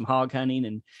to do some hog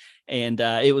hunting. And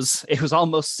it was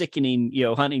almost sickening,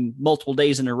 hunting multiple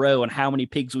days in a row and how many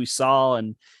pigs we saw.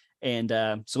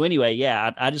 So anyway,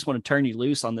 yeah, I just want to turn you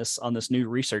loose on this new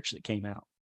research that came out.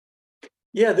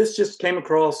 Yeah, this just came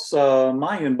across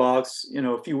my inbox,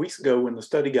 a few weeks ago when the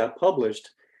study got published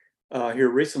here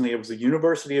recently. It was a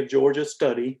University of Georgia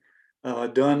study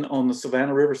done on the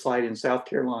Savannah River site in South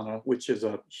Carolina, which is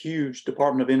a huge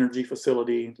Department of Energy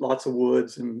facility, lots of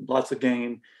woods and lots of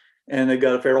game, and they've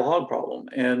got a feral hog problem.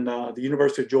 And the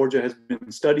University of Georgia has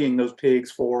been studying those pigs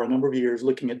for a number of years,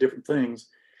 looking at different things.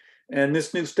 And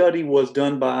this new study was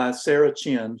done by Sarah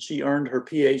Chin. She earned her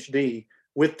PhD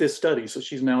with this study, so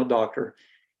she's now a doctor.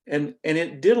 And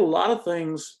it did a lot of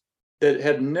things that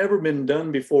had never been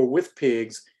done before with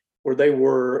pigs, where they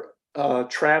were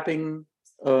trapping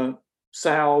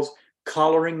sows,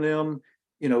 collaring them,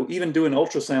 even doing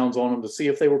ultrasounds on them to see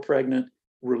if they were pregnant,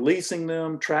 releasing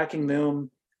them, tracking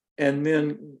them, and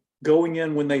then going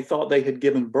in when they thought they had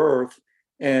given birth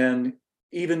and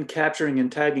even capturing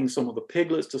and tagging some of the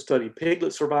piglets to study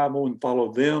piglet survival and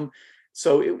follow them.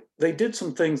 So they did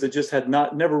some things that just had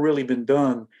never really been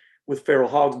done with feral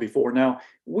hogs before. Now,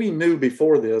 we knew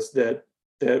before this that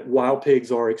wild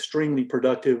pigs are extremely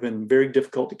productive and very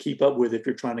difficult to keep up with if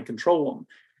you're trying to control them.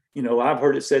 I've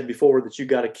heard it said before that you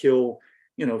got to kill,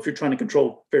 if you're trying to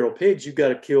control feral pigs, you've got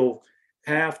to kill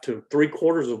half to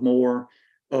 3/4 of more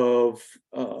of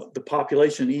the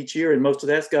population each year, and most of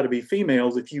that's got to be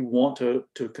females if you want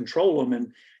to control them.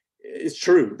 And it's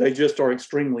true, they just are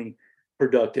extremely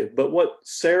productive. But what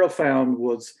Sarah found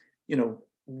was,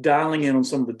 dialing in on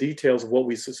some of the details of what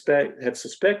we have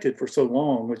suspected for so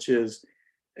long, which is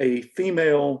a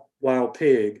female wild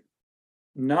pig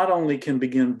not only can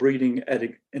begin breeding at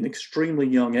an extremely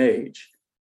young age,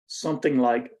 something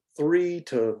like 3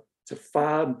 to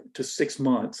 5 to 6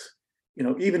 months,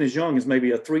 even as young as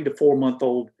maybe a 3 to 4 month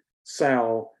old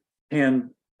sow can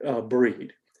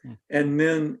breed. And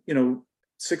then,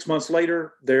 6 months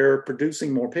later, they're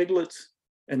producing more piglets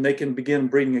and they can begin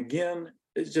breeding again.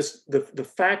 It's just the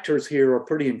factors here are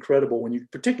pretty incredible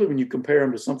particularly when you compare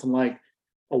them to something like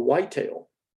a whitetail.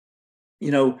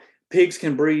 Pigs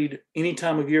can breed any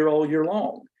time of year, all year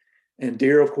long. And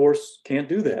deer, of course, can't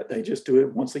do that. They just do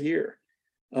it once a year.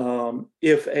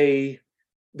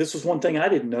 This was one thing I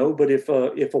didn't know, but if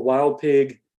a wild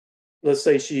pig, let's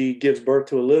say she gives birth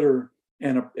to a litter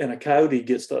and a coyote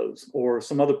gets those, or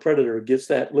some other predator gets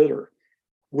that litter,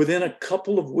 within a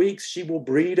couple of weeks, she will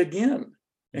breed again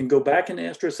and go back in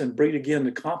estrus and breed again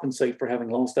to compensate for having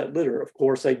lost that litter. Of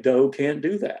course, a doe can't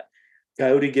do that.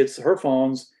 Coyote gets her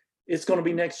fawns, it's going to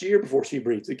be next year before she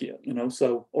breeds again,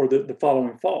 or the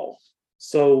following fall.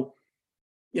 So,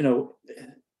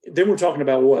 then we're talking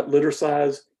about what? Litter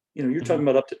size. You're talking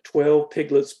about up to 12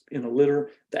 piglets in a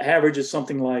litter. The average is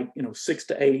something like, 6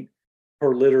 to 8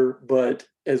 per litter, but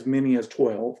as many as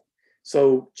 12.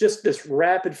 So just this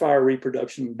rapid fire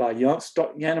reproduction by young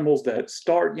animals that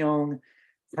start young,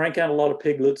 crank out a lot of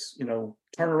piglets,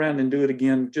 turn around and do it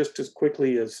again just as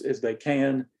quickly as they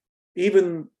can.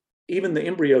 Even the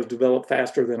embryos develop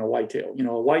faster than a whitetail.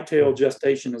 A whitetail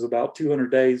gestation is about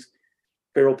 200 days.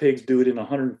 Feral pigs do it in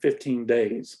 115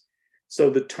 days. So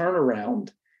the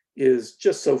turnaround is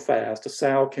just so fast. A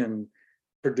sow can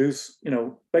produce,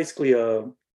 basically 2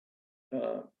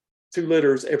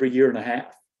 litters every year and a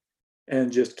half,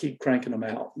 and just keep cranking them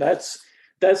out. That's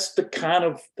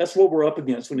what we're up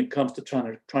against when it comes to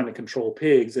trying to control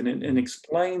pigs, and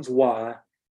explains why,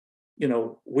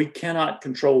 we cannot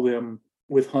control them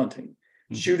with hunting.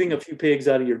 Mm-hmm. Shooting a few pigs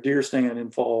out of your deer stand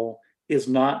in fall is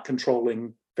not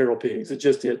controlling feral pigs. It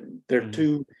just isn't. They're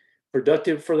too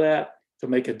productive for that to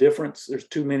make a difference. There's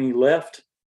too many left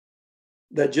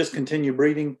that just continue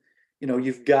breeding.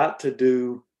 You've got to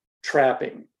do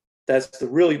trapping. That's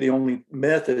really the only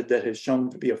method that has shown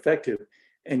to be effective.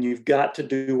 And you've got to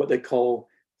do what they call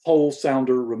whole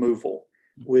sounder removal,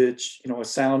 which, a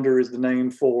sounder is the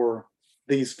name for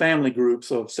these family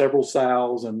groups of several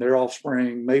sows and their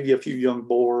offspring, maybe a few young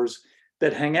boars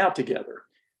that hang out together.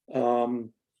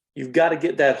 You've got to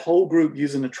get that whole group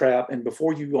using the trap. And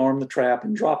before you arm the trap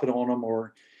and drop it on them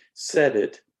or set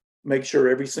it, make sure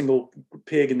every single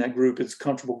pig in that group is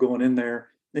comfortable going in there.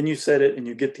 Then you set it and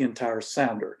you get the entire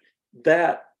sounder.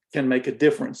 That can make a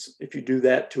difference if you do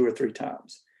that 2 or 3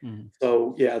 times. Mm-hmm.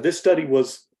 So yeah, this study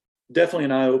was definitely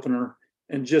an eye-opener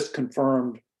and just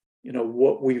confirmed,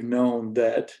 what we've known,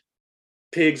 that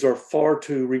pigs are far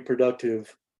too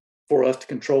reproductive for us to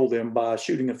control them by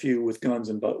shooting a few with guns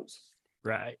and bows.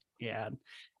 Right. Yeah.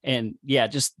 And yeah,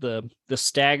 just the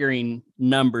staggering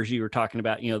numbers you were talking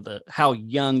about, how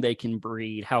young they can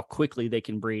breed, how quickly they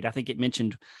can breed. I think it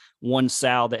mentioned one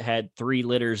sow that had 3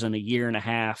 litters in a year and a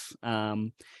half.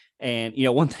 And,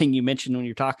 one thing you mentioned when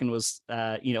you're talking was,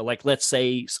 like, let's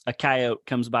say a coyote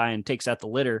comes by and takes out the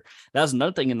litter. That was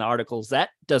another thing in the articles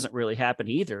that doesn't really happen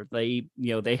either. They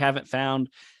haven't found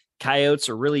coyotes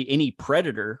or really any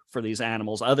predator for these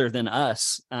animals other than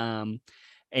us.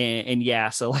 And yeah,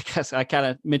 so like I kind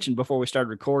of mentioned before we started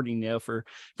recording, for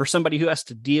somebody who has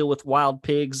to deal with wild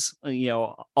pigs,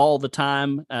 all the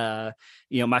time,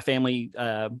 my family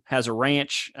has a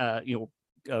ranch,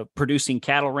 producing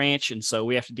cattle ranch. And so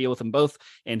we have to deal with them both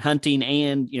in hunting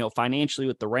and, financially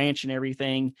with the ranch and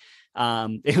everything.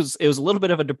 It was a little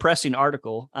bit of a depressing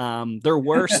article. There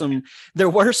were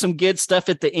some good stuff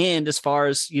at the end as far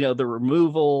as, the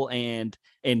removal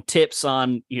and tips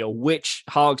on, which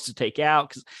hogs to take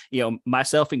out. Cause,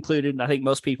 myself included, and I think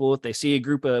most people, if they see a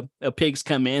group of pigs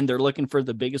come in, they're looking for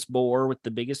the biggest boar with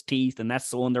the biggest teeth, and that's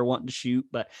the one they're wanting to shoot.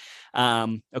 But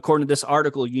according to this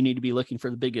article, you need to be looking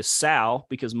for the biggest sow,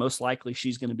 because most likely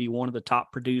she's going to be one of the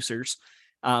top producers.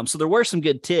 So there were some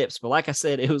good tips, but like I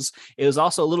said, it was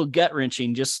also a little gut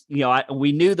wrenching. Just,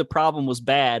 we knew the problem was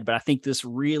bad, but I think this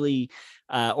really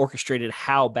orchestrated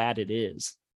how bad it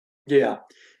is. Yeah.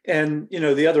 And,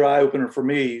 the other eye opener for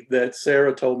me that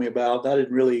Sarah told me about, that I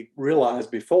didn't really realize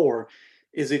before,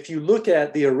 is if you look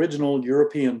at the original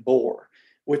European boar,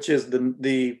 which is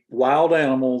the wild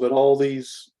animal that all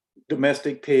these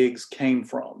domestic pigs came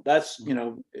from. That's,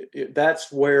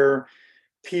 that's where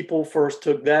people first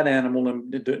took that animal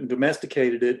and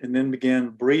domesticated it, and then began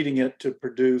breeding it to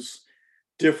produce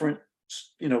different,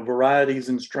 varieties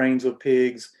and strains of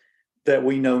pigs that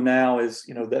we know now as,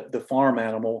 that the farm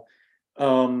animal.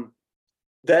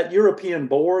 That European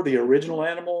boar, the original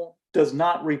animal, does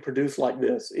not reproduce like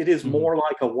this. It is more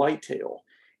like a whitetail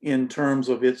in terms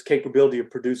of its capability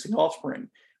of producing offspring.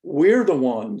 We're the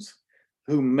ones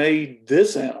who made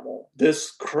this animal, this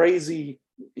crazy,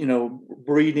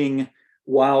 breeding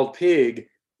wild pig.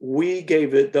 We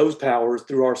gave it those powers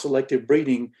through our selective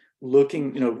breeding,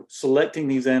 selecting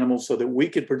these animals so that we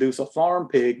could produce a farm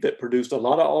pig that produced a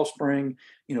lot of offspring,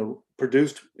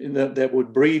 produced that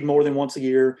would breed more than once a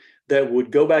year, that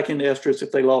would go back into estrus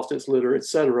if they lost its litter,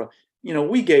 etc.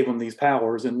 We gave them these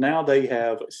powers, and now they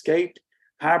have escaped,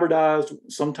 hybridized,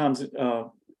 sometimes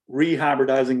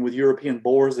rehybridizing with European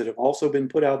boars that have also been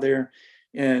put out there.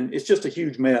 And it's just a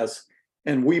huge mess.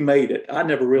 And we made it. I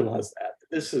never realized that.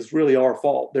 This is really our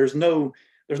fault. There's no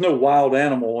wild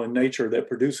animal in nature that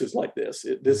produces like this.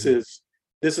 This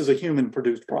is a human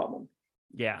produced problem.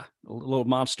 Yeah, little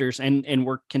monsters, and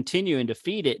we're continuing to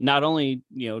feed it. Not only,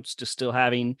 it's just still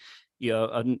having,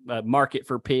 a market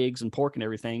for pigs and pork and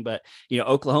everything, but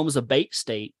Oklahoma's a bait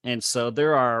state, and so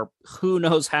there are who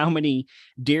knows how many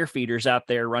deer feeders out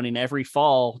there running every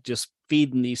fall, just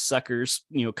feeding these suckers,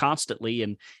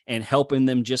 constantly, and helping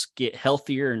them just get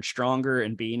healthier and stronger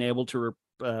and being able to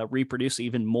reproduce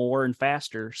even more and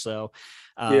faster. So,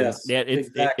 yes,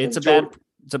 exactly. It's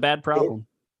a bad problem.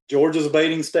 Georgia's a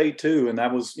baiting state too, and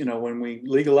that was, when we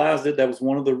legalized it, that was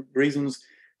one of the reasons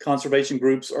conservation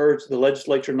groups urged the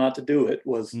legislature not to do it,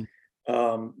 was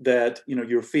that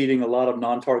you're feeding a lot of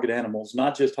non-target animals,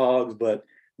 not just hogs, but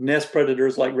nest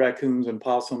predators like raccoons and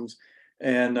possums.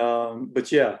 And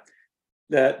but yeah,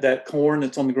 that corn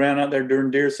that's on the ground out there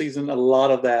during deer season, a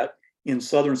lot of that in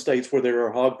southern states where there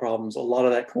are hog problems, a lot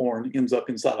of that corn ends up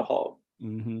inside a hog.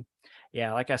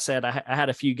 Yeah, like I said, I had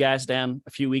a few guys down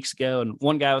a few weeks ago, and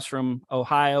one guy was from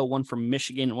Ohio, one from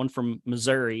Michigan, and one from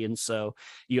Missouri. And so,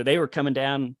 they were coming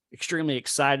down extremely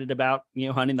excited about,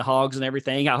 hunting the hogs and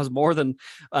everything. I was more than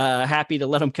happy to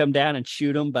let them come down and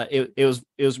shoot them. But it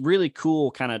was really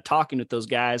cool kind of talking with those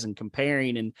guys and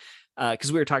comparing. And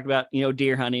because we were talking about,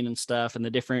 deer hunting and stuff and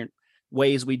the different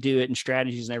ways we do it and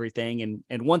strategies and everything.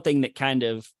 And one thing that kind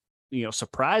of,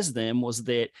 surprised them was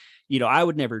that, I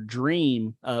would never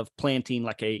dream of planting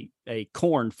like a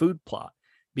corn food plot,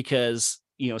 because,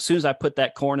 as soon as I put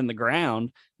that corn in the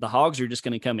ground, the hogs are just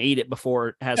going to come eat it before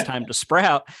it has time to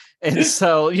sprout. And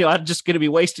so, I'm just going to be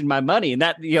wasting my money. And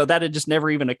that, that had just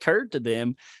never even occurred to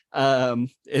them.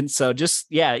 And so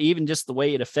even just the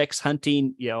way it affects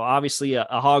hunting, obviously a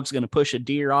hog's going to push a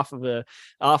deer off of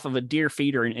a deer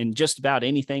feeder, and just about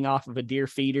anything off of a deer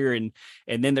feeder. And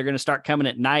then they're going to start coming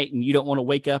at night, and you don't want to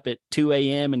wake up at 2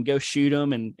 a.m. and go shoot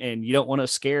them. And you don't want to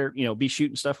scare, be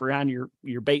shooting stuff around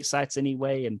your bait sites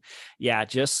anyway. And yeah,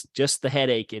 just the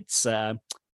headache.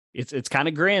 It's kind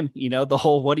of grim, the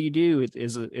whole, what do you do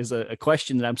is a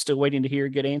question that I'm still waiting to hear a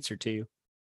good answer to.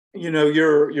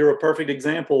 You're a perfect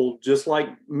example, just like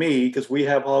me, because we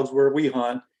have hogs where we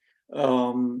hunt,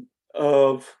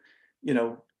 of,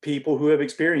 people who have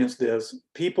experienced this.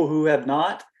 People who have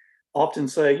not often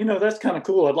say, that's kind of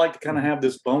cool. I'd like to kind of have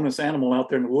this bonus animal out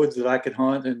there in the woods that I could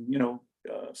hunt and,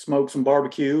 smoke some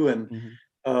barbecue and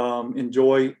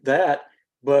enjoy that.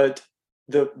 But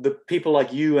the people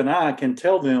like you and I can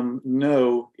tell them,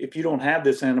 no, if you don't have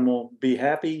this animal, be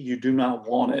happy. You do not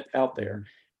want it out there.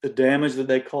 The damage that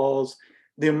they cause,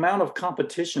 the amount of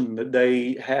competition that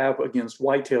they have against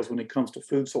whitetails when it comes to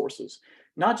food sources,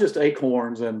 not just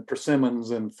acorns and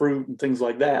persimmons and fruit and things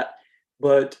like that,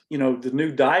 but the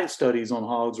new diet studies on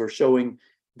hogs are showing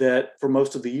that for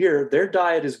most of the year, their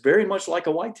diet is very much like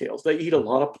a whitetail's. They eat a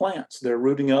lot of plants. They're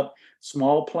rooting up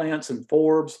small plants and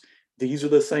forbs. These are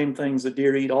the same things that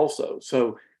deer eat also.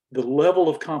 So the level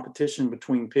of competition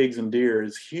between pigs and deer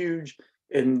is huge,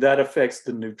 and that affects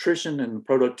the nutrition and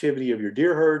productivity of your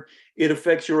deer herd. It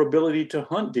affects your ability to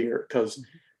hunt deer because,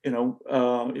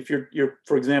 if you're,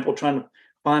 for example, trying to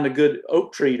find a good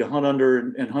oak tree to hunt under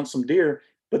and hunt some deer,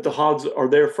 but the hogs are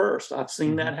there first. I've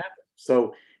seen that happen.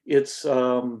 So it's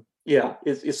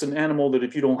it's an animal that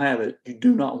if you don't have it, you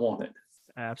do not want it.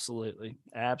 Absolutely.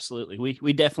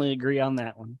 We definitely agree on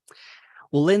that one.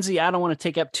 Well, Lindsay, I don't want to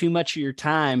take up too much of your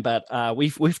time, but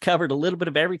we've covered a little bit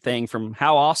of everything from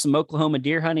how awesome Oklahoma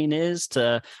deer hunting is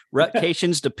to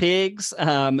Rutcations to pigs.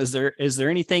 Is there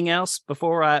anything else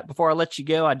before I let you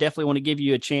go? I definitely want to give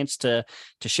you a chance to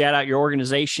shout out your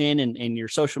organization and your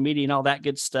social media and all that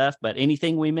good stuff. But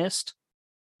anything we missed?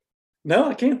 No,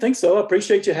 I can't think so. I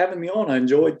appreciate you having me on. I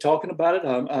enjoyed talking about it.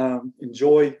 I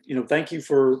enjoy, thank you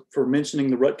for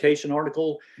mentioning the Rutcation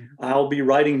article. I'll be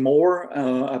writing more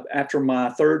after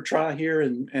my third try here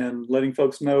and letting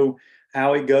folks know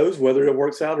how it goes, whether it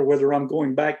works out or whether I'm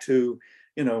going back to,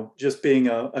 just being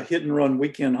a hit and run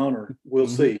weekend hunter. We'll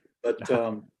see.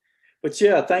 But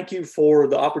yeah, thank you for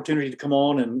the opportunity to come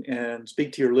on and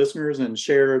speak to your listeners and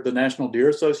share the National Deer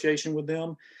Association with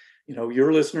them.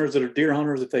 Your listeners that are deer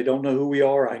hunters, if they don't know who we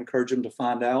are, I encourage them to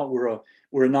find out. We're a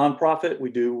nonprofit.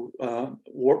 We do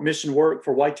mission work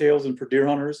for whitetails and for deer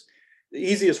hunters. The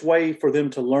easiest way for them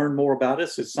to learn more about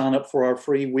us is sign up for our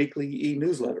free weekly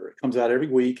e-newsletter. It comes out every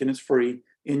week and it's free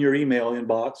in your email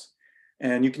inbox.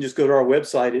 And you can just go to our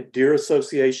website at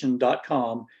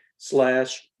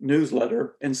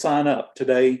deerassociation.com/newsletter and sign up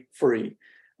today free.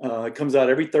 It comes out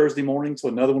every Thursday morning, so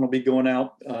another one will be going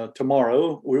out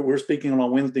tomorrow. We're speaking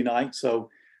on Wednesday night, so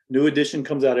new edition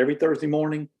comes out every Thursday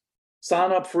morning.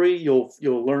 Sign up free. You'll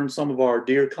learn some of our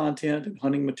deer content and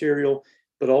hunting material,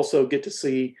 but also get to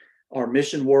see our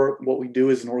mission work, what we do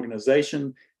as an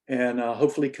organization, and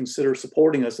hopefully consider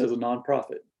supporting us as a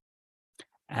nonprofit.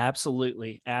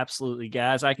 Absolutely,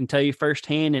 guys. I can tell you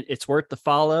firsthand, it's worth the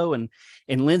follow. And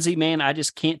Lindsay, man, I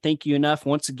just can't thank you enough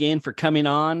once again for coming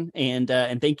on, and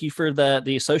thank you for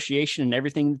the association and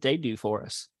everything that they do for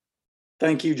us.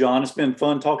 Thank you, John. It's been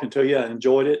fun talking to you. I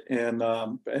enjoyed it, and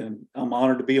I'm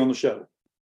honored to be on the show.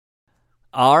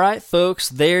 All right, folks,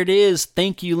 there it is.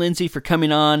 Thank you, Lindsay, for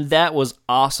coming on. That was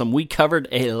awesome. We covered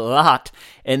a lot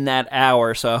in that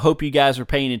hour, so I hope you guys were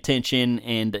paying attention.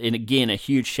 And again, a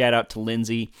huge shout out to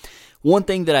Lindsay. One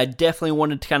thing that I definitely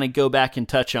wanted to kind of go back and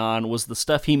touch on was the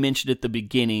stuff he mentioned at the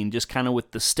beginning, just kind of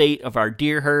with the state of our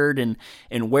deer herd and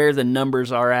where the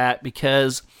numbers are at,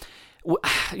 because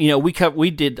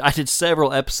I did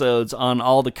several episodes on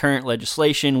all the current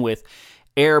legislation with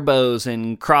air bows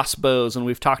and crossbows, and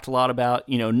we've talked a lot about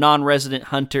non-resident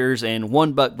hunters and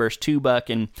 1 buck versus 2 buck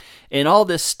and all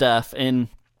this stuff. And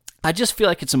I just feel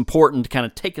like it's important to kind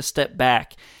of take a step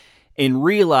back and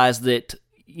realize that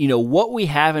what we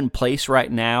have in place right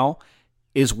now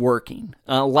is working.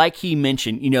 Like he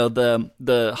mentioned,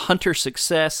 the hunter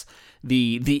success,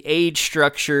 the age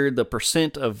structure, the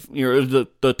percent of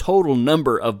the total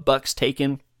number of bucks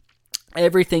taken,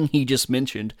 everything he just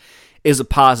mentioned is a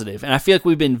positive. And I feel like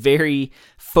we've been very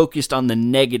focused on the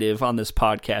negative on this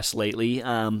podcast lately.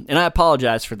 And I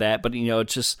apologize for that, but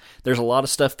it's just, there's a lot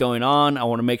of stuff going on. I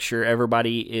want to make sure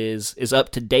everybody is up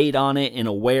to date on it and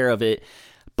aware of it.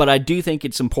 But I do think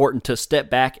it's important to step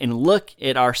back and look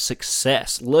at our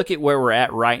success, look at where we're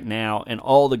at right now and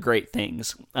all the great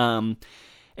things. And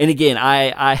again,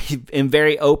 I am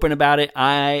very open about it.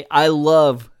 I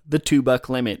love the 2 buck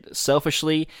limit.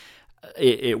 Selfishly,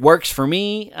 it works for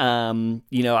me. I'm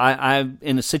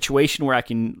in a situation where I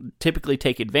can typically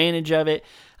take advantage of it.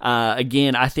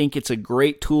 Again, I think it's a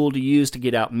great tool to use to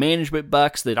get out management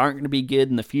bucks that aren't going to be good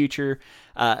in the future.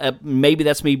 Maybe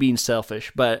that's me being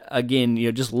selfish, but again,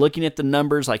 just looking at the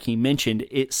numbers, like he mentioned,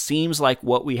 it seems like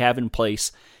what we have in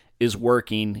place is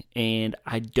working, and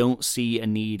I don't see a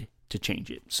need to change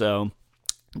it. So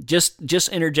just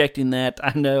interjecting that.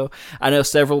 I know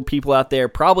several people out there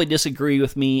probably disagree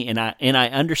with me, and I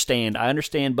understand. I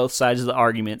understand both sides of the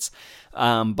arguments.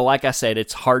 But like I said,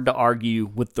 it's hard to argue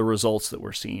with the results that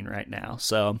we're seeing right now.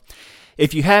 So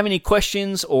If you have any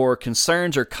questions or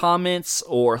concerns or comments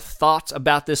or thoughts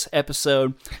about this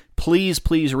episode, please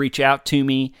reach out to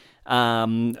me.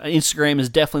 Instagram is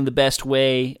definitely the best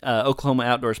way, Oklahoma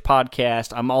Outdoors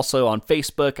Podcast. I'm also on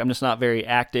Facebook. I'm just not very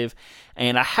active.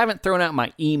 And I haven't thrown out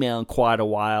my email in quite a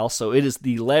while, so it is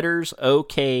the letters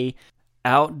OK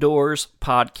Outdoors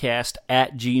Podcast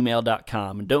at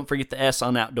gmail.com. And don't forget the S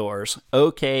on outdoors.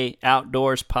 OK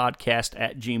Outdoors Podcast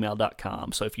at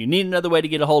gmail.com. So if you need another way to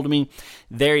get a hold of me,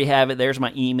 there you have it. There's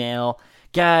my email.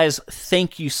 Guys,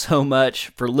 thank you so much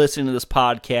for listening to this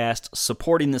podcast,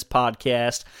 supporting this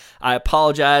podcast. I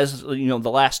apologize, the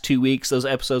last 2 weeks, those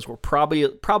episodes were probably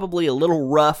a little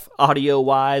rough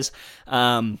audio-wise.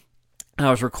 I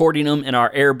was recording them in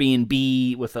our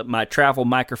Airbnb with my travel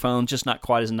microphone, just not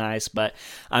quite as nice, but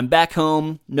I'm back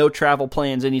home, no travel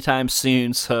plans anytime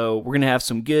soon, so we're going to have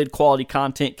some good quality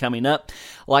content coming up.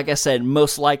 Like I said,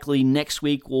 most likely next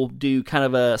week we'll do kind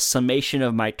of a summation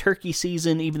of my turkey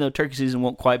season, even though turkey season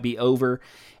won't quite be over,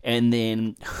 and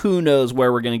then who knows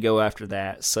where we're going to go after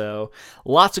that. So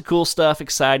lots of cool stuff,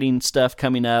 exciting stuff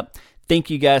coming up. Thank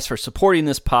you guys for supporting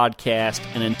this podcast,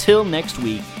 and until next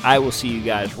week, I will see you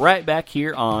guys right back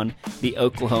here on the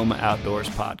Oklahoma Outdoors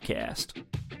Podcast.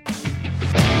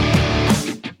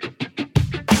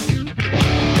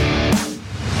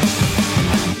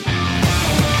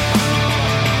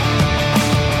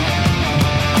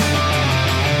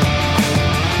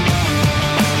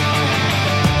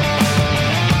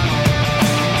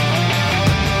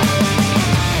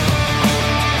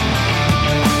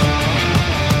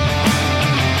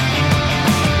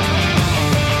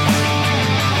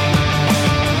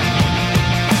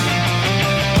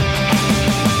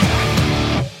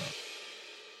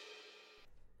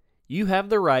 You have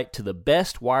the right to the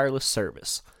best wireless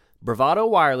service. Bravado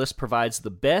Wireless provides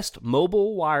the best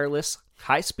mobile wireless,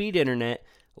 high-speed internet,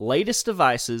 latest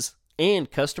devices, and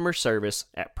customer service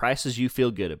at prices you feel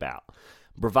good about.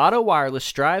 Bravado Wireless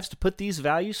strives to put these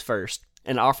values first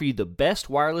and offer you the best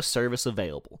wireless service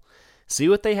available. See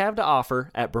what they have to offer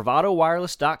at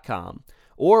bravadowireless.com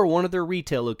or one of their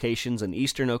retail locations in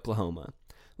eastern Oklahoma.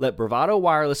 Let Bravado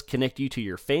Wireless connect you to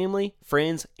your family,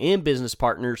 friends, and business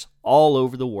partners all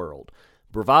over the world.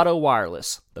 Bravado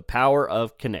Wireless, the power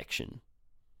of connection.